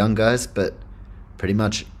few young guys, but pretty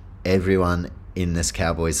much everyone in this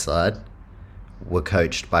Cowboys side were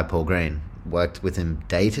coached by Paul Green. Worked with him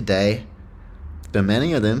day to day. For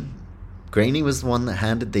many of them, Greeny was the one that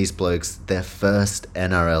handed these blokes their first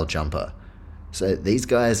NRL jumper. So these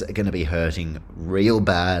guys are going to be hurting real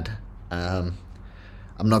bad. I'm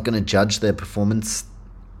not going to judge their performance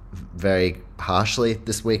very harshly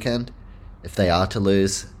this weekend. If they are to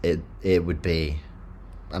lose, it would be...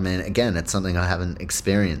 I mean, again, it's something I haven't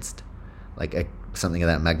experienced. Like something of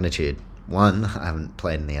that magnitude. One, I haven't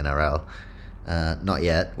played in the NRL. Not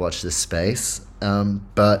yet. Watch this space.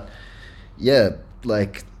 But, yeah,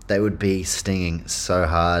 like, they would be stinging so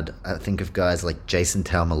hard. I think of guys like Jason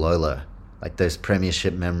Taumalolo. Like those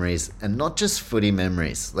premiership memories, and not just footy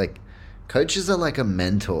memories. Like, coaches are like a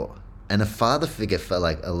mentor and a father figure for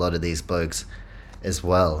like a lot of these blokes as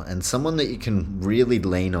well, and someone that you can really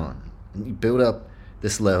lean on, and you build up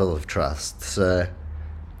this level of trust. So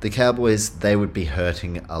the Cowboys, they would be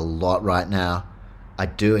hurting a lot right now. I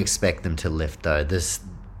do expect them to lift, though. This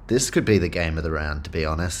could be the game of the round, to be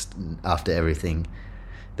honest, after everything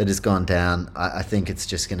that has gone down. I think it's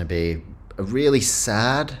just going to be a really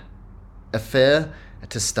sad affair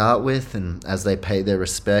to start with, and as they pay their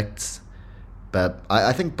respects. But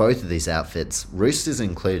I think both of these outfits, Roosters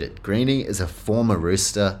included. Greeny is a former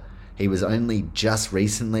Rooster. He was only just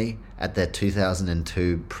recently at their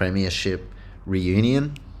 2002 Premiership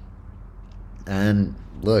reunion. And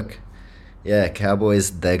look, yeah,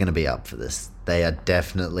 Cowboys, they're going to be up for this. They are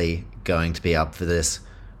definitely going to be up for this.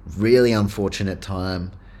 Really unfortunate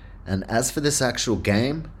time. And as for this actual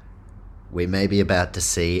game, we may be about to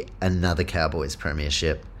see another Cowboys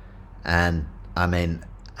Premiership. And, I mean,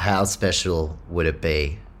 how special would it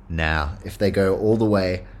be now if they go all the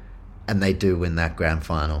way and they do win that grand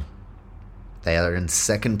final? They are in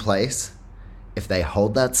second place. If they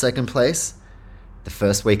hold that second place, the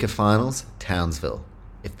first week of finals, Townsville.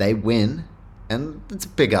 If they win, and it's a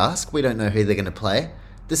big ask, we don't know who they're going to play.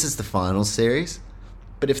 This is the final series.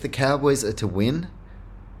 But if the Cowboys are to win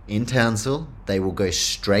in Townsville, they will go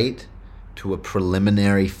straight to a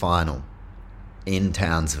preliminary final in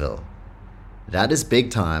Townsville. That is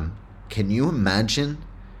big time. Can you imagine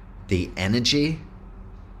the energy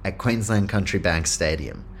at Queensland Country Bank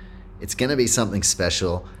Stadium? It's going to be something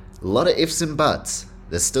special. A lot of ifs and buts.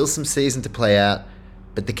 There's still some season to play out.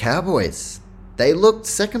 But the Cowboys, they look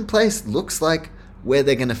second place, looks like where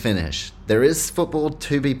they're going to finish. There is football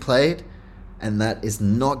to be played, and that is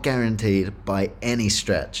not guaranteed by any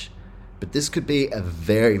stretch. But this could be a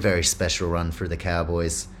very, very special run for the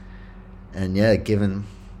Cowboys. And yeah, given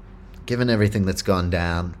everything that's gone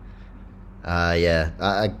down,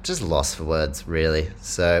 I just lost for words, really.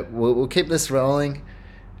 So we'll keep this rolling.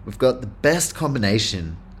 We've got the best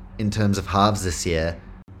combination in terms of halves this year,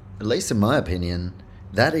 at least in my opinion.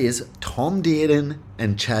 That is Tom Dearden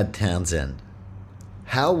and Chad Townsend.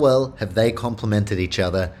 How well have they complemented each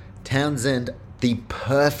other? Townsend, the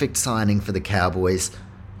perfect signing for the Cowboys.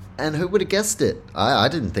 And who would have guessed it? I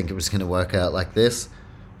didn't think it was going to work out like this.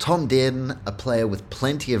 Tom Dearden, a player with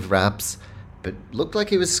plenty of raps, but looked like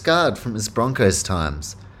he was scarred from his Broncos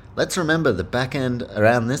times. Let's remember the back end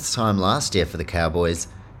around this time last year for the Cowboys,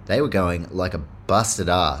 they were going like a busted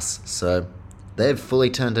ass. So they've fully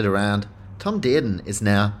turned it around. Tom Dearden is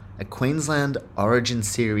now a Queensland Origin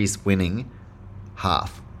Series winning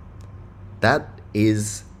half. That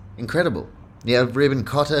is incredible. You have Reuben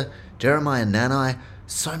Cotter, Jeremiah Nanai,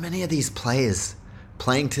 so many of these players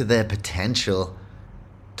playing to their potential.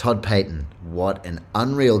 Todd Payton, what an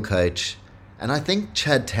unreal coach. And I think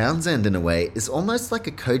Chad Townsend, in a way, is almost like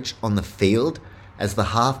a coach on the field. As the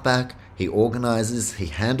halfback, he organises, he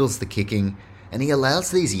handles the kicking, and he allows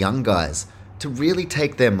these young guys to really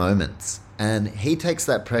take their moments. And he takes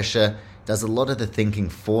that pressure, does a lot of the thinking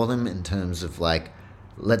for them in terms of like,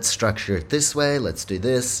 let's structure it this way, let's do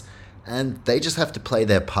this. And they just have to play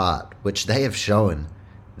their part, which they have shown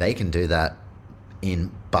they can do that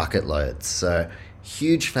in bucket loads. So,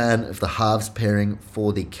 huge fan of the halves pairing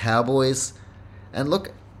for the Cowboys. And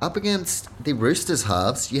look, up against the Roosters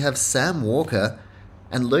halves, you have Sam Walker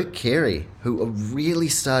and Luke Keary, who are really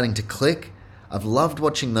starting to click. I've loved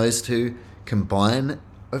watching those two combine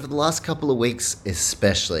over the last couple of weeks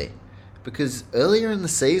especially. Because earlier in the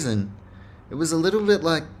season, it was a little bit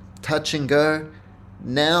like touch and go.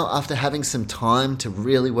 Now, after having some time to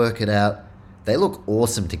really work it out, they look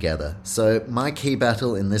awesome together. So my key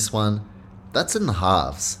battle in this one, that's in the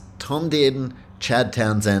halves. Tom Dearden, Chad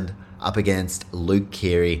Townsend up against Luke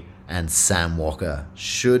Keary and Sam Walker.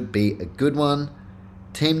 Should be a good one.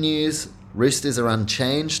 Team news, Roosters are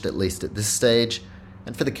unchanged, at least at this stage.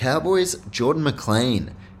 And for the Cowboys, Jordan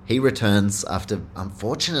McLean. He returns after,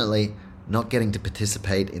 unfortunately, not getting to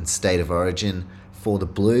participate in State of Origin for the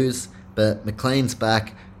Blues. But McLean's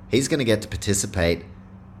back. He's going to get to participate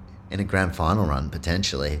in a grand final run,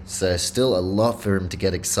 potentially. So still a lot for him to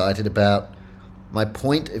get excited about. My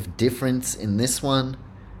point of difference in this one,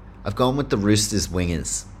 I've gone with the Roosters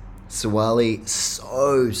wingers. Suwali,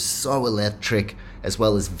 so electric, as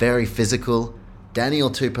well as very physical. Daniel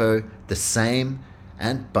Tupou, the same.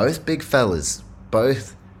 And both big fellas.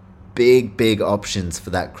 Both big options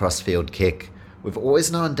for that crossfield kick. We've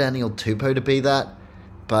always known Daniel Tupou to be that.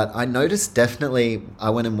 But I noticed definitely, I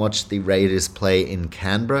went and watched the Raiders play in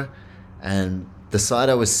Canberra, and the side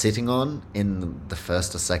I was sitting on in the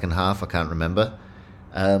first or second half, I can't remember,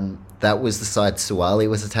 that was the side Suwali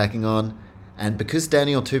was attacking on. And because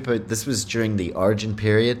Daniel Tupou, this was during the Origin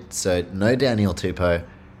period, so no Daniel Tupou,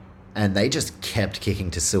 and they just kept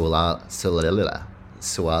kicking to Suwali.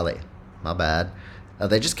 My bad.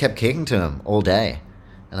 They just kept kicking to him all day.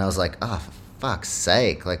 And I was like, oh, for fuck's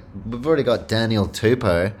sake. Like, we've already got Daniel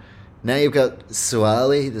Tupou. Now you've got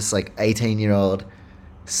Suali, this, 18-year-old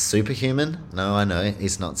superhuman. No, I know,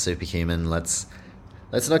 he's not superhuman. Let's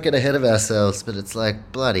not get ahead of ourselves, but it's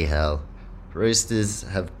like, bloody hell. Roosters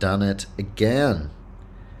have done it again.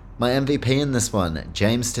 My MVP in this one,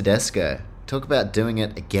 James Tedesco. Talk about doing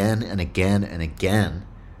it again and again and again.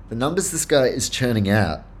 The numbers this guy is churning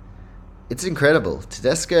out, it's incredible.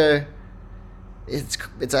 Tedesco,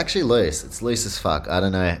 it's actually loose. It's loose as fuck. I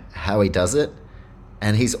don't know how he does it.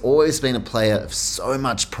 And he's always been a player of so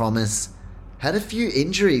much promise. Had a few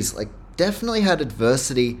injuries, definitely had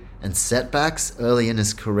adversity and setbacks early in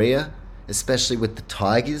his career, especially with the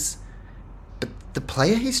Tigers. But the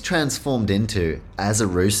player he's transformed into as a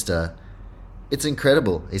Rooster, it's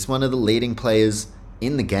incredible. He's one of the leading players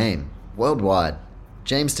in the game, worldwide.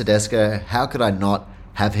 James Tedesco, how could I not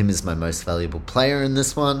have him as my most valuable player in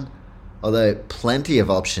this one? Although plenty of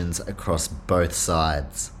options across both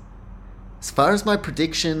sides. As far as my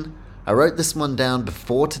prediction, I wrote this one down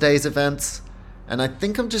before today's events, and I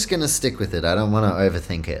think I'm just going to stick with it. I don't want to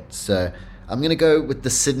overthink it. So I'm going to go with the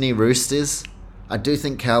Sydney Roosters. I do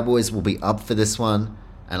think Cowboys will be up for this one,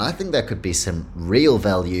 and I think that could be some real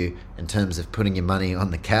value in terms of putting your money on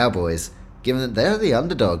the Cowboys, given that they're the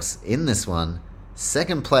underdogs in this one.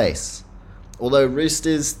 Second place. Although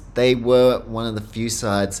Roosters, they were one of the few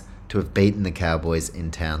sides to have beaten the Cowboys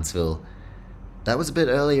in Townsville. That was a bit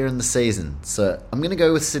earlier in the season, so I'm going to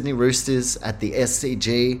go with Sydney Roosters at the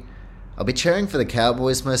SCG. I'll be cheering for the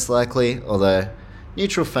Cowboys most likely, although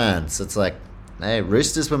neutral fans, it's like, hey,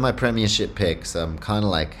 Roosters were my premiership pick, so I'm kind of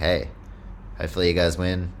like, hey, hopefully you guys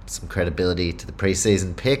win. Some credibility to the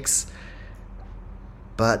preseason picks.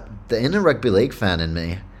 But the inner rugby league fan in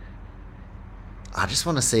me, I just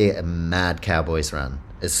want to see a mad Cowboys run.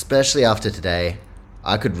 Especially after today,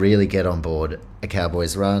 I could really get on board a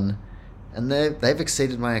Cowboys run. And they've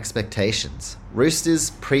exceeded my expectations.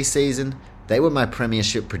 Roosters, preseason, they were my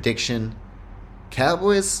premiership prediction.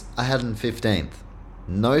 Cowboys, I had in 15th.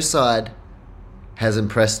 No side has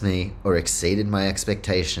impressed me or exceeded my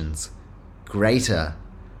expectations greater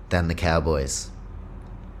than the Cowboys.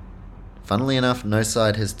 Funnily enough, no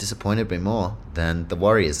side has disappointed me more than the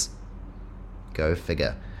Warriors. Go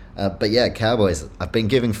figure. But yeah, Cowboys, I've been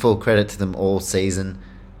giving full credit to them all season.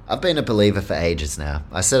 I've been a believer for ages now.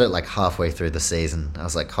 I said it halfway through the season. I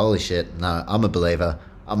was like, holy shit, no, I'm a believer.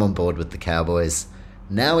 I'm on board with the Cowboys.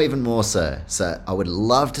 Now even more so. So I would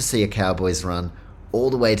love to see a Cowboys run all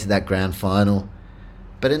the way to that grand final.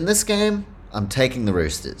 But in this game, I'm taking the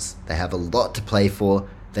Roosters. They have a lot to play for.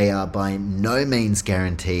 They are by no means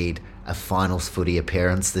guaranteed a finals footy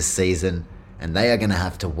appearance this season. And they are going to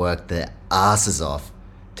have to work their asses off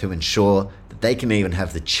to ensure that they can even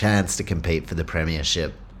have the chance to compete for the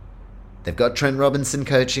premiership. They've got Trent Robinson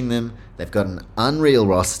coaching them. They've got an unreal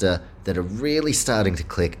roster that are really starting to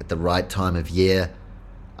click at the right time of year.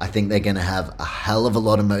 I think they're going to have a hell of a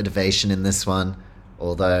lot of motivation in this one,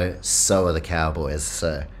 although so are the Cowboys.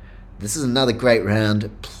 So this is another great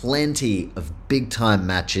round. Plenty of big-time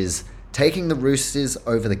matches, taking the Roosters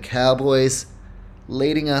over the Cowboys,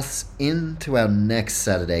 leading us into our next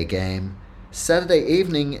Saturday game. Saturday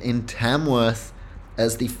evening in Tamworth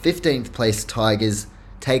as the 15th placed Tigers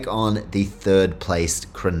take on the 3rd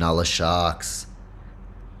placed Cronulla Sharks.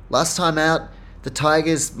 Last time out, the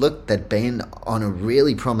Tigers, look, they'd been on a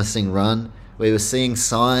really promising run. We were seeing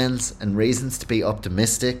signs and reasons to be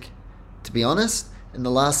optimistic. To be honest, in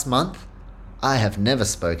the last month, I have never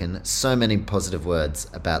spoken so many positive words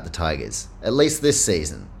about the Tigers, at least this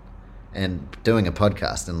season. And doing a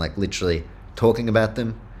podcast and literally talking about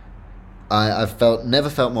them, I've never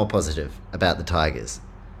felt more positive about the Tigers.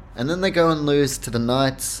 And then they go and lose to the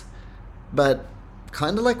Knights, but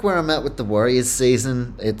kind of like where I'm at with the Warriors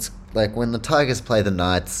season, it's like when the Tigers play the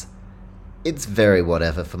Knights, it's very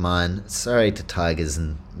whatever for mine. Sorry to Tigers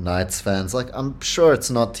and Knights fans, I'm sure it's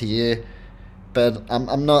not to you, but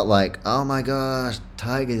I'm not like, oh my gosh,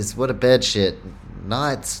 Tigers, what a bad shit.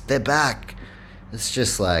 Knights, they're back. It's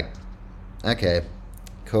just like, okay,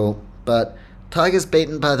 cool. But Tigers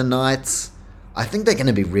beaten by the Knights. I think they're going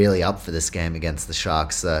to be really up for this game against the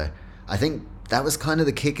Sharks, though. I think that was kind of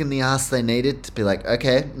the kick in the ass they needed to be like,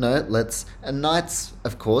 okay, no, let's... And Knights,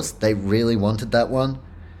 of course, they really wanted that one.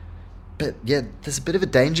 But yeah, there's a bit of a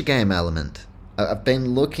danger game element. I've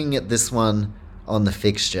been looking at this one on the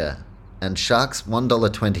fixture, and Sharks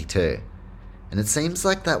 $1.22. And it seems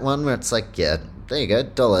like that one where it's like, yeah, there you go,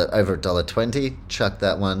 over $1.20, chuck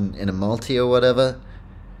that one in a multi or whatever.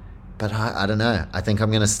 But I don't know. I think I'm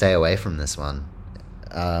going to stay away from this one.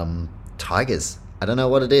 Tigers. I don't know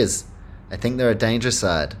what it is. I think they're a danger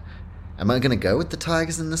side. Am I going to go with the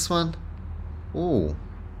Tigers in this one? Ooh,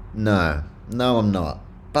 no, I'm not.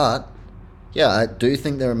 But yeah, I do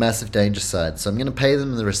think they're a massive danger side, so I'm going to pay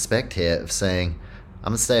them the respect here of saying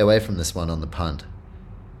I'm going to stay away from this one on the punt.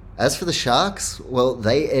 As for the Sharks, well,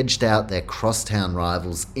 they edged out their crosstown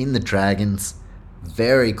rivals in the Dragons.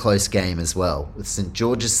 Very close game as well, with St.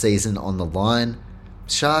 George's season on the line.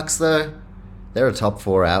 Sharks, though, they're a top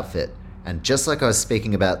 4 outfit. And just like I was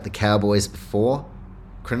speaking about the Cowboys before,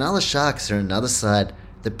 Cronulla Sharks are another side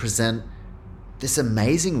that present this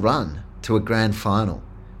amazing run to a grand final.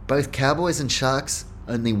 Both Cowboys and Sharks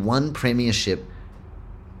only one premiership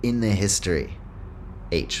in their history.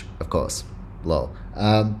 Each, of course. Lol.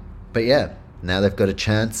 But yeah, now they've got a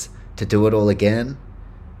chance to do it all again.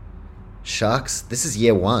 Sharks, this is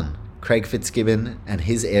year 1. Craig Fitzgibbon and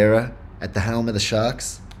his era at the helm of the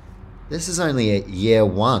Sharks. This is only year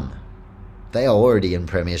 1. They are already in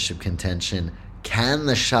premiership contention. Can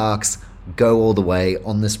the Sharks go all the way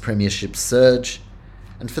on this premiership surge?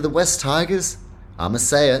 And for the West Tigers, I'ma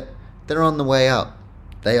say it, they're on the way up.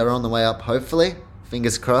 They are on the way up, hopefully.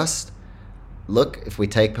 Fingers crossed. Look, if we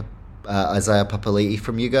take Isaiah Papali'i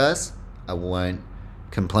from you guys, I won't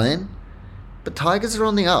complain. But Tigers are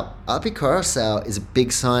on the up. Api Coruscant is a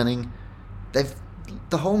big signing.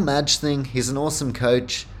 The whole Madge thing, he's an awesome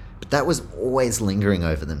coach, but that was always lingering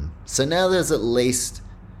over them. So now there's at least,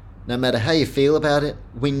 no matter how you feel about it,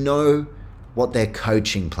 we know what their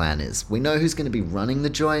coaching plan is. We know who's going to be running the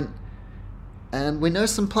joint, and we know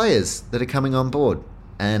some players that are coming on board.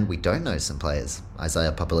 And we don't know some players.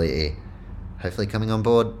 Isaiah Papali'i, hopefully coming on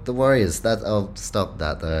board. The Warriors, I'll stop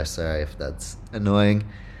that though, sorry if that's annoying.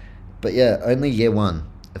 But yeah, only year 1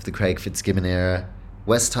 of the Craig Fitzgibbon era.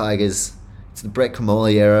 West Tigers, it's the Brett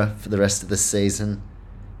Comolli era for the rest of the season.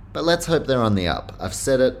 But let's hope they're on the up. I've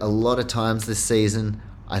said it a lot of times this season.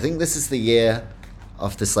 I think this is the year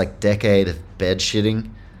of this decade of bed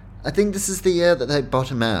shitting. I think this is the year that they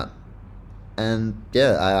bottom out. And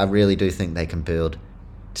yeah, I really do think they can build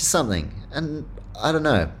to something. And I don't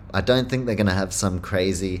know. I don't think they're going to have some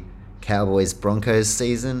crazy Cowboys-Broncos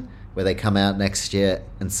season where they come out next year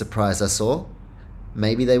and surprise us all.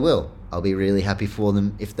 Maybe they will. I'll be really happy for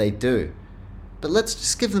them if they do. But let's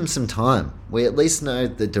just give them some time. We at least know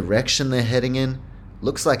the direction they're heading in.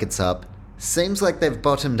 Looks like it's up. Seems like they've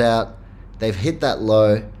bottomed out. They've hit that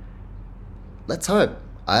low. Let's hope.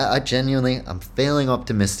 I genuinely, I'm feeling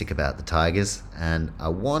optimistic about the Tigers, and I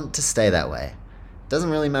want to stay that way. Doesn't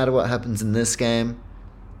really matter what happens in this game.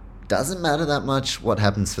 Doesn't matter that much what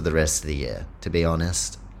happens for the rest of the year, to be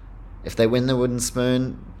honest. If they win the wooden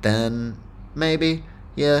spoon, then maybe,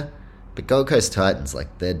 yeah. But Gold Coast Titans,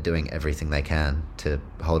 they're doing everything they can to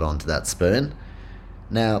hold on to that spoon.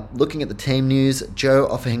 Now, looking at the team news, Joe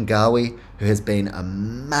Ofahengaue, who has been a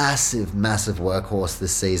massive workhorse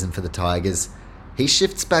this season for the Tigers, he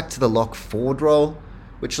shifts back to the lock forward role,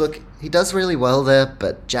 which, look, he does really well there,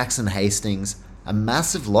 but Jackson Hastings, a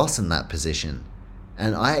massive loss in that position.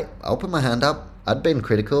 And I'll put my hand up, I'd been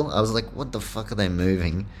critical. I was like, what the fuck are they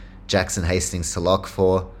moving Jackson Hastings to lock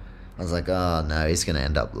for? I was like, oh no, he's going to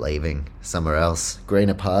end up leaving somewhere else,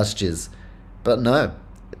 greener pastures. But no,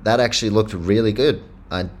 that actually looked really good.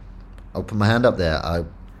 I'll put my hand up there.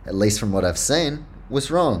 At least from what I've seen,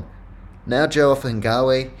 was wrong. Now Joe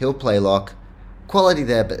Ofahengaue, he'll play lock. Quality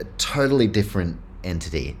there, but a totally different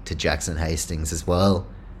entity to Jackson Hastings as well.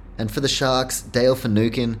 And for the Sharks, Dale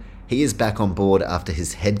Finucane, he is back on board after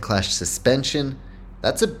his head clash suspension.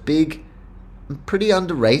 That's a big, pretty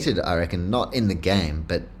underrated, I reckon, not in the game,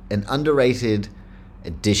 but an underrated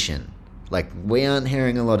addition. We aren't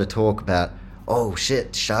hearing a lot of talk about, oh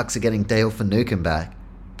shit, Sharks are getting Dale Finucane back.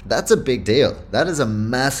 That's a big deal. That is a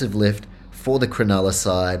massive lift for the Cronulla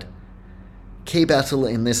side. Key battle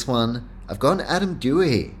in this one, I've gone Adam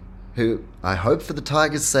Dewey, who I hope for the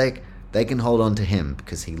Tigers' sake they can hold on to him,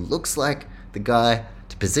 because he looks like the guy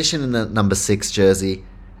to position in the number 6 jersey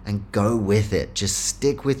and go with it. Just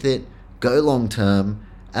stick with it. Go long term.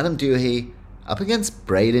 Adam Dewey up against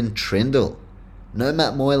Braden Trindle. No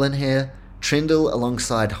Matt Moylan here. Trindle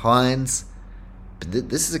alongside Hines. But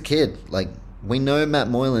this is a kid. We know Matt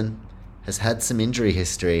Moylan has had some injury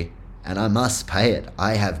history, and I must pay it.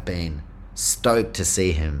 I have been stoked to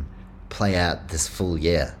see him play out this full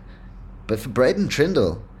year. But for Braden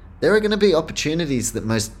Trindle, there are going to be opportunities that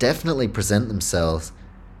most definitely present themselves,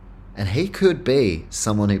 and he could be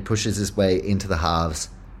someone who pushes his way into the halves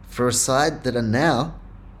for a side that are now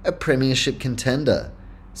a premiership contender.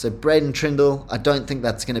 So Braden Trindle, I don't think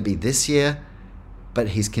that's going to be this year, but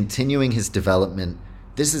he's continuing his development.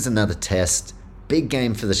 This is another test, big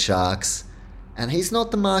game for the Sharks, and he's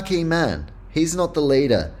not the marquee man. He's not the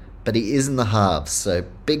leader, but he is in the halves, so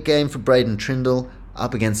big game for Braden Trindle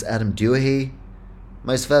up against Adam Dewey.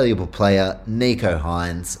 Most valuable player, Nico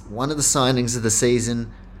Hines, one of the signings of the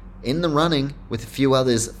season, in the running with a few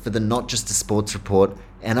others for the Not Just a Sports Report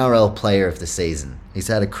NRL Player of the Season. He's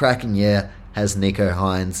had a cracking year, has Nico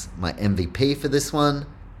Hines, my MVP for this one.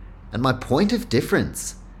 And my point of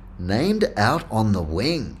difference, named out on the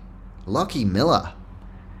wing, Lockie Miller.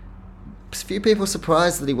 A few people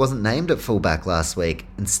surprised that he wasn't named at fullback last week.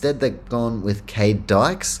 Instead, they've gone with Cade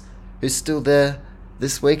Dykes, who's still there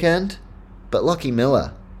this weekend. But Lockie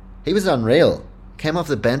Miller, he was unreal. Came off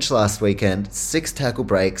the bench last weekend, 6 tackle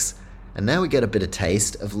breaks, and now we get a bit of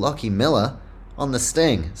taste of Lockie Miller on the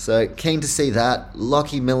Sting. So keen to see that.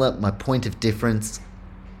 Lockie Miller, my point of difference.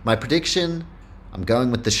 My prediction, I'm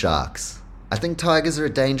going with the Sharks. I think Tigers are a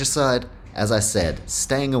danger side. As I said,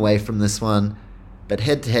 staying away from this one. But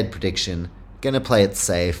head-to-head prediction, gonna play it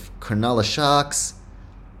safe. Cronulla Sharks.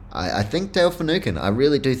 I think Dale Finucane. I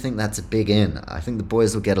really do think that's a big in. I think the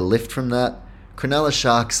boys will get a lift from that. Cronulla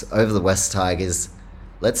Sharks over the West Tigers.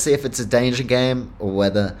 Let's see if it's a danger game or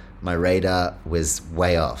whether my radar was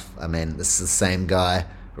way off. I mean, this is the same guy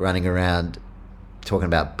running around talking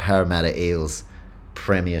about Parramatta Eels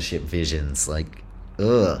premiership visions. Like,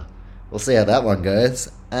 ugh. We'll see how that one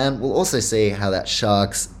goes. And we'll also see how that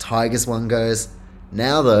Sharks-Tigers one goes.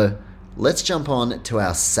 Now, though, let's jump on to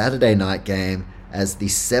our Saturday night game as the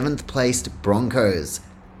 7th placed Broncos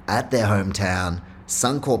at their hometown,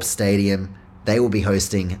 Suncorp Stadium. They will be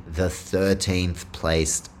hosting the 13th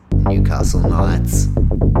placed Newcastle Knights. Don't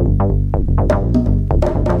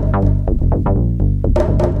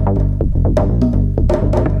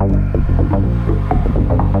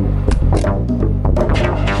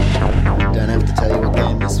have to tell you what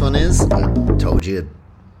game this one is. I told you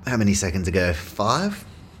how many seconds ago? 5?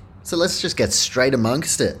 So let's just get straight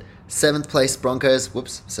amongst it. 7th place Broncos.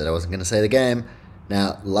 Whoops, said I wasn't going to say the game.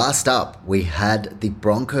 Now, last up, we had the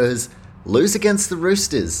Broncos lose against the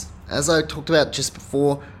Roosters. As I talked about just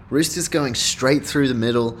before, Roosters going straight through the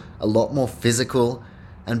middle, a lot more physical.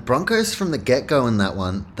 And Broncos from the get-go in that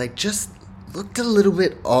one, they just looked a little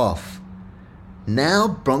bit off. Now,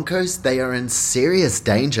 Broncos, they are in serious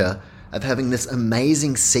danger of having this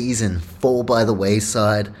amazing season fall by the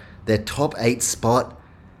wayside. Their top 8 spot,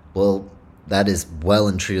 well, that is well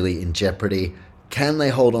and truly in jeopardy. Can they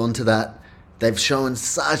hold on to that? They've shown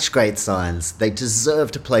such great signs. They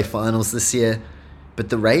deserve to play finals this year. But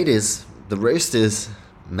the Raiders, the Roosters,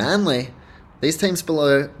 Manly, these teams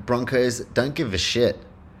below Broncos don't give a shit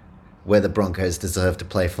whether Broncos deserve to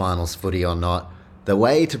play finals footy or not. The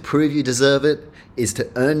way to prove you deserve it is to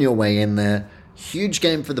earn your way in there. Huge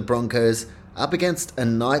game for the Broncos up against a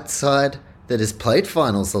Knights side that has played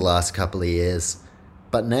finals the last couple of years.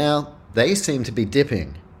 But now they seem to be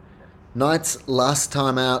dipping. Knights last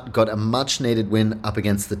time out got a much needed win up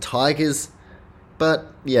against the Tigers.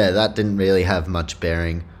 But yeah, that didn't really have much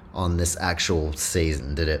bearing on this actual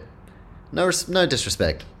season, did it? No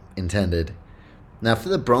disrespect intended. Now for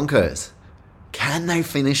the Broncos, can they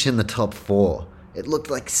finish in the top 4? It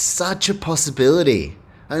looked like such a possibility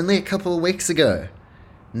only a couple of weeks ago.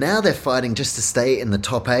 Now they're fighting just to stay in the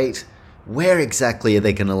top 8. Where exactly are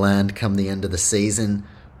they going to land come the end of the season?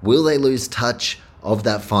 Will they lose touch of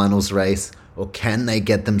that finals race, or can they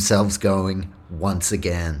get themselves going once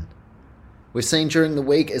again? We've seen during the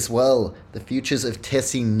week as well the futures of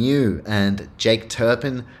Tessie New and Jake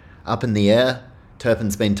Turpin up in the air.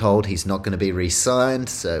 Turpin's been told he's not going to be re-signed,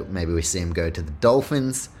 so maybe we see him go to the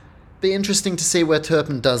Dolphins. Be interesting to see where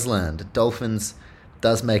Turpin does land. Dolphins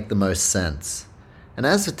does make the most sense. And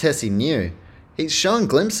as for Tessie New, he's shown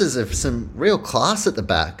glimpses of some real class at the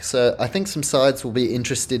back, so I think some sides will be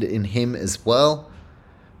interested in him as well.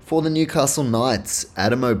 For the Newcastle Knights,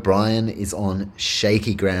 Adam O'Brien is on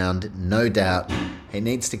shaky ground, no doubt. He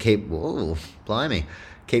needs to keep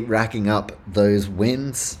racking up those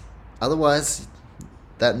wins. Otherwise,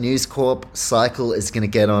 that News Corp cycle is going to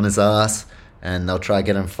get on his ass, and they'll try to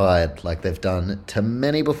get him fired like they've done to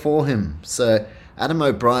many before him. So Adam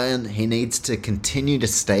O'Brien, he needs to continue to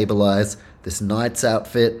stabilise this Knights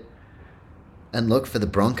outfit. And look for the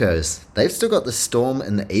Broncos. They've still got the Storm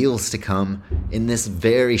and the Eels to come in this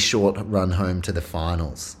very short run home to the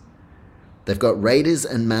finals. They've got Raiders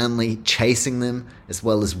and Manly chasing them, as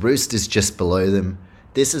well as Roosters just below them.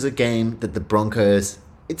 This is a game that the Broncos,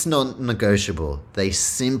 it's non-negotiable. They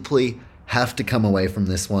simply have to come away from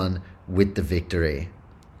this one with the victory.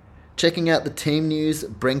 Checking out the team news,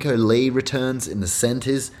 Brenko Lee returns in the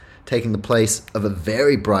centres, taking the place of a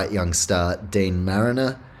very bright young star, Dean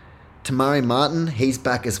Mariner. Tamari Martin, he's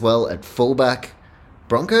back as well at fullback.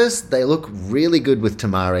 Broncos, they look really good with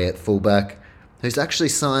Tamari at fullback. who's actually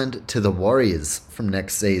signed to the Warriors from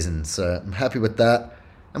next season, so I'm happy with that.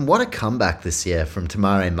 And what a comeback this year from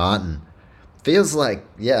Tamare Martin. Feels like,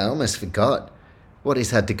 I almost forgot what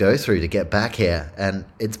he's had to go through to get back here, and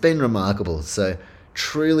it's been remarkable. So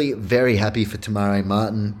truly very happy for Tamare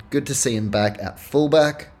Martin. Good to see him back at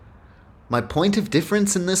fullback. My point of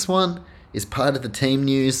difference in this one is part of the team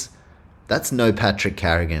news. That's no Patrick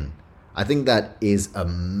Carrigan. I think that is a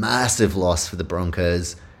massive loss for the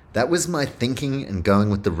Broncos. That was my thinking and going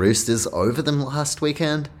with the Roosters over them last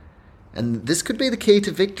weekend. And this could be the key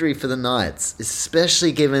to victory for the Knights,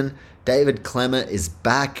 especially given David Klemmer is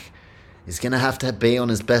back. He's going to have to be on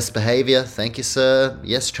his best behaviour. Thank you, sir.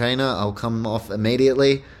 Yes, trainer, I'll come off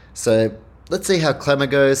immediately. So let's see how Klemmer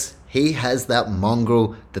goes. He has that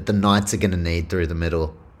mongrel that the Knights are going to need through the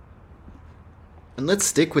middle. And let's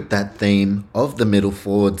stick with that theme of the middle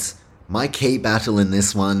forwards. My key battle in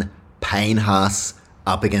this one, Payne Haas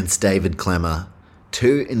up against David Klemmer.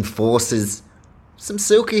 Two enforcers, some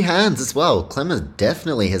silky hands as well. Klemmer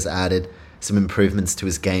definitely has added some improvements to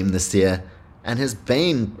his game this year and has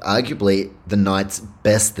been arguably the Knights'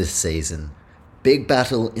 best this season. Big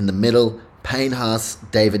battle in the middle, Payne Haas,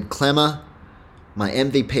 David Klemmer. My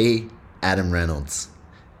MVP, Adam Reynolds.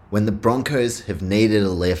 When the Broncos have needed a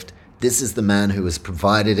lift, this is the man who has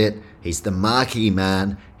provided it. He's the marquee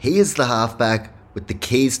man. He is the halfback with the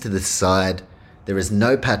keys to the side. There is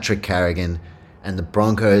no Patrick Carrigan, and the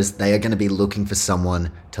Broncos, they are going to be looking for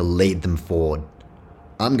someone to lead them forward.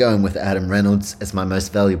 I'm going with Adam Reynolds as my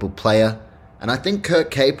most valuable player, and I think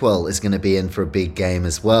Kurt Capewell is going to be in for a big game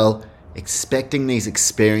as well, expecting these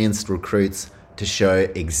experienced recruits to show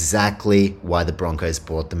exactly why the Broncos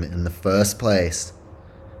bought them in the first place.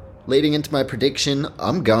 Leading into my prediction,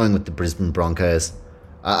 I'm going with the Brisbane Broncos.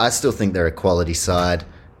 I still think they're a quality side.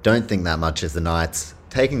 Don't think that much of the Knights.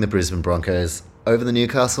 Taking the Brisbane Broncos over the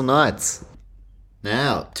Newcastle Knights.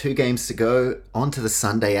 Now, 2 games to go, on to the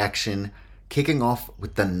Sunday action, kicking off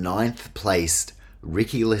with the 9th placed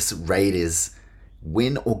Ricky-less Raiders.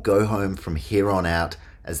 Win or go home from here on out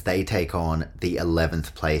as they take on the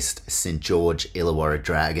 11th placed St George Illawarra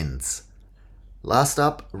Dragons. Last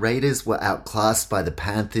up, Raiders were outclassed by the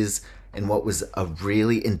Panthers in what was a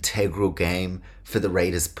really integral game for the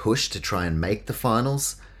Raiders' push to try and make the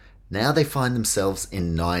finals. Now they find themselves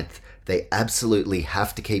in 9th. They absolutely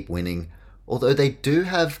have to keep winning, although they do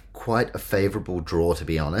have quite a favourable draw, to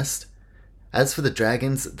be honest. As for the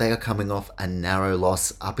Dragons, they are coming off a narrow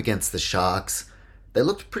loss up against the Sharks. They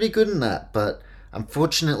looked pretty good in that, but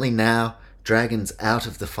unfortunately now, Dragons out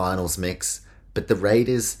of the finals mix, but the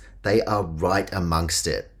Raiders, they are right amongst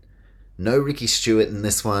it. No Ricky Stewart in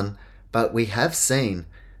this one, but we have seen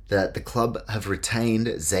that the club have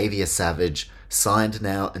retained Xavier Savage, signed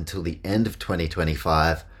now until the end of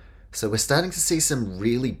 2025. So we're starting to see some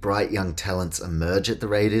really bright young talents emerge at the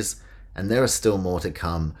Raiders, and there are still more to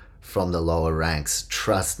come from the lower ranks,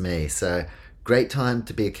 trust me. So great time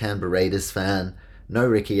to be a Canberra Raiders fan. No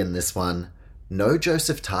Ricky in this one. No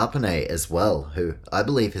Joseph Tarpanay as well, who I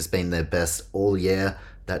believe has been their best all year.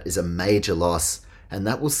 That is a major loss, and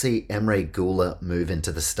that will see Emre Gula move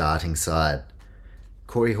into the starting side.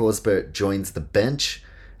 Corey Horsburgh joins the bench,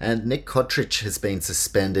 and Nick Kotrich has been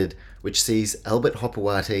suspended, which sees Albert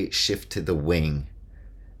Hopewate shift to the wing.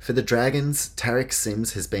 For the Dragons, Tarek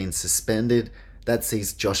Sims has been suspended. That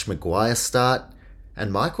sees Josh Maguire start,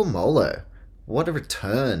 and Michael Molo. What a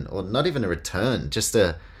return, or not even a return, just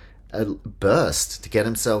a burst to get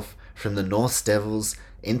himself from the North Devils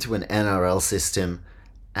into an NRL system,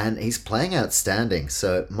 and he's playing outstanding.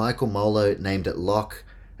 So Michael Molo named at lock,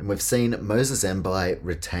 and we've seen Moses Mbai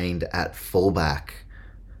retained at fullback.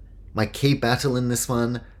 My key battle in this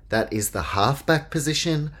one, that is the halfback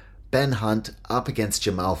position. Ben Hunt up against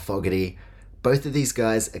Jamal Fogarty. Both of these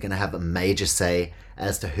guys are going to have a major say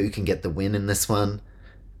as to who can get the win in this one.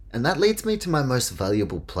 And that leads me to my most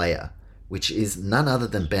valuable player, which is none other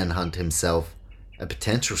than Ben Hunt himself, a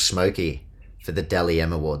potential smoky for the Dally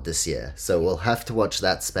M Award this year. So we'll have to watch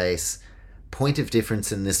that space. Point of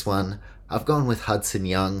difference in this one, I've gone with Hudson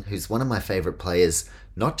Young, who's one of my favourite players,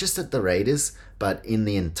 not just at the Raiders, but in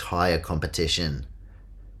the entire competition.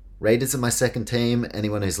 Raiders are my second team.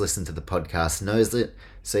 Anyone who's listened to the podcast knows it.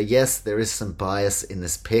 So yes, there is some bias in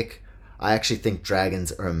this pick. I actually think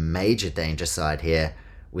Dragons are a major danger side here.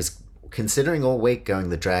 Was considering all week going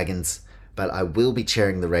the Dragons, but I will be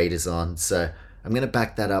cheering the Raiders on. So I'm going to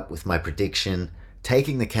back that up with my prediction,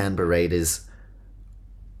 taking the Canberra Raiders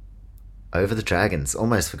over the Dragons.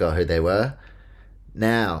 Almost forgot who they were.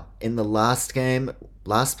 Now, in the last game,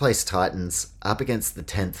 last place Titans up against the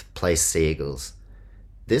 10th place Seagulls.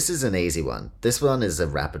 This is an easy one. This one is a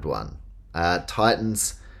rapid one.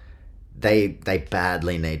 Titans, They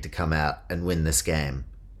badly need to come out and win this game.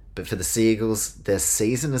 But for the Seagulls, their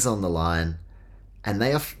season is on the line, and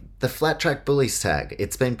they are the flat track bullies tag.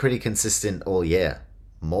 It's been pretty consistent all year.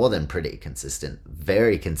 More than pretty consistent.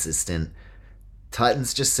 Very consistent.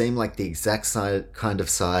 Titans just seem like the exact kind of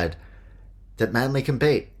side that Manly can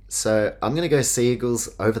beat. So I'm going to go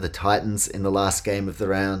Seagulls over the Titans in the last game of the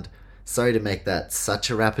round. Sorry to make that such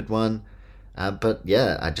a rapid one. But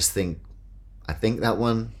yeah, I think that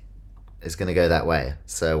one is going to go that way.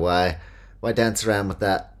 So why dance around with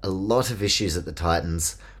that? A lot of issues at the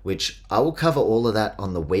Titans, which I will cover all of that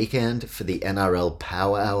on the weekend for the NRL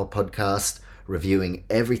Power Hour podcast, reviewing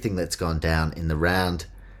everything that's gone down in the round.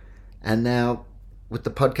 And now, with the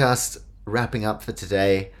podcast wrapping up for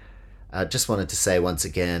today, I just wanted to say once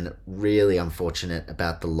again, really unfortunate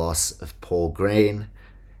about the loss of Paul Green.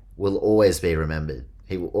 Will always be remembered.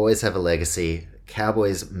 He will always have a legacy,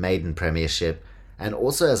 Cowboys' maiden premiership, and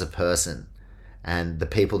also as a person, and the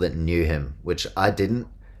people that knew him, which I didn't,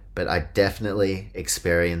 but I definitely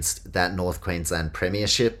experienced that North Queensland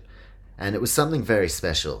premiership, and it was something very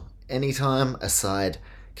special. Anytime a side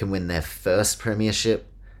can win their first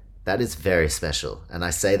premiership, that is very special, and I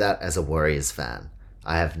say that as a Warriors fan.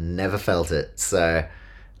 I have never felt it. So,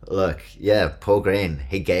 look, yeah, Paul Green,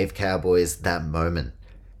 he gave Cowboys that moment.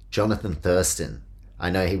 Jonathan Thurston, I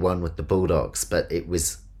know he won with the Bulldogs, but it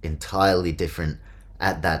was entirely different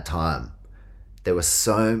at that time. There were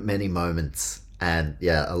so many moments, and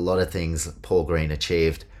yeah, a lot of things Paul Green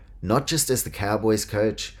achieved, not just as the Cowboys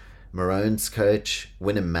coach, Maroons coach,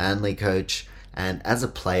 Wynnum Manly coach, and as a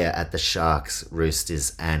player at the Sharks,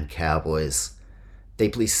 Roosters, and Cowboys.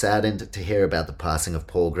 Deeply saddened to hear about the passing of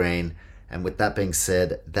Paul Green, and with that being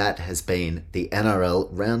said, that has been the NRL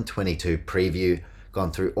Round 22 preview.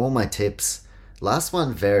 Gone through all my tips. Last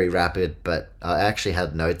one very rapid, but I actually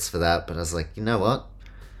had notes for that, but I was like, you know what?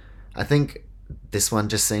 I think this one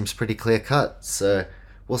just seems pretty clear cut, so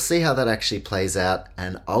we'll see how that actually plays out,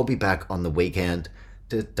 and I'll be back on the weekend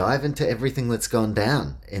to dive into everything that's gone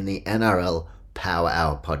down in the NRL Power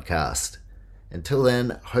Hour podcast. Until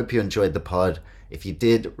then, hope you enjoyed the pod. If you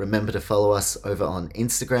did, remember to follow us over on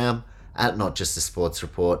Instagram at Not Just a Sports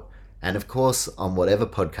Report. And of course, on whatever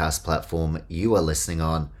podcast platform you are listening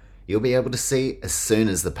on, you'll be able to see as soon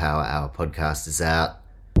as the Power Hour podcast is out.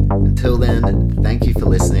 Until then, thank you for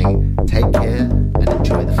listening, take care, and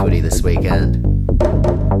enjoy the footy this weekend.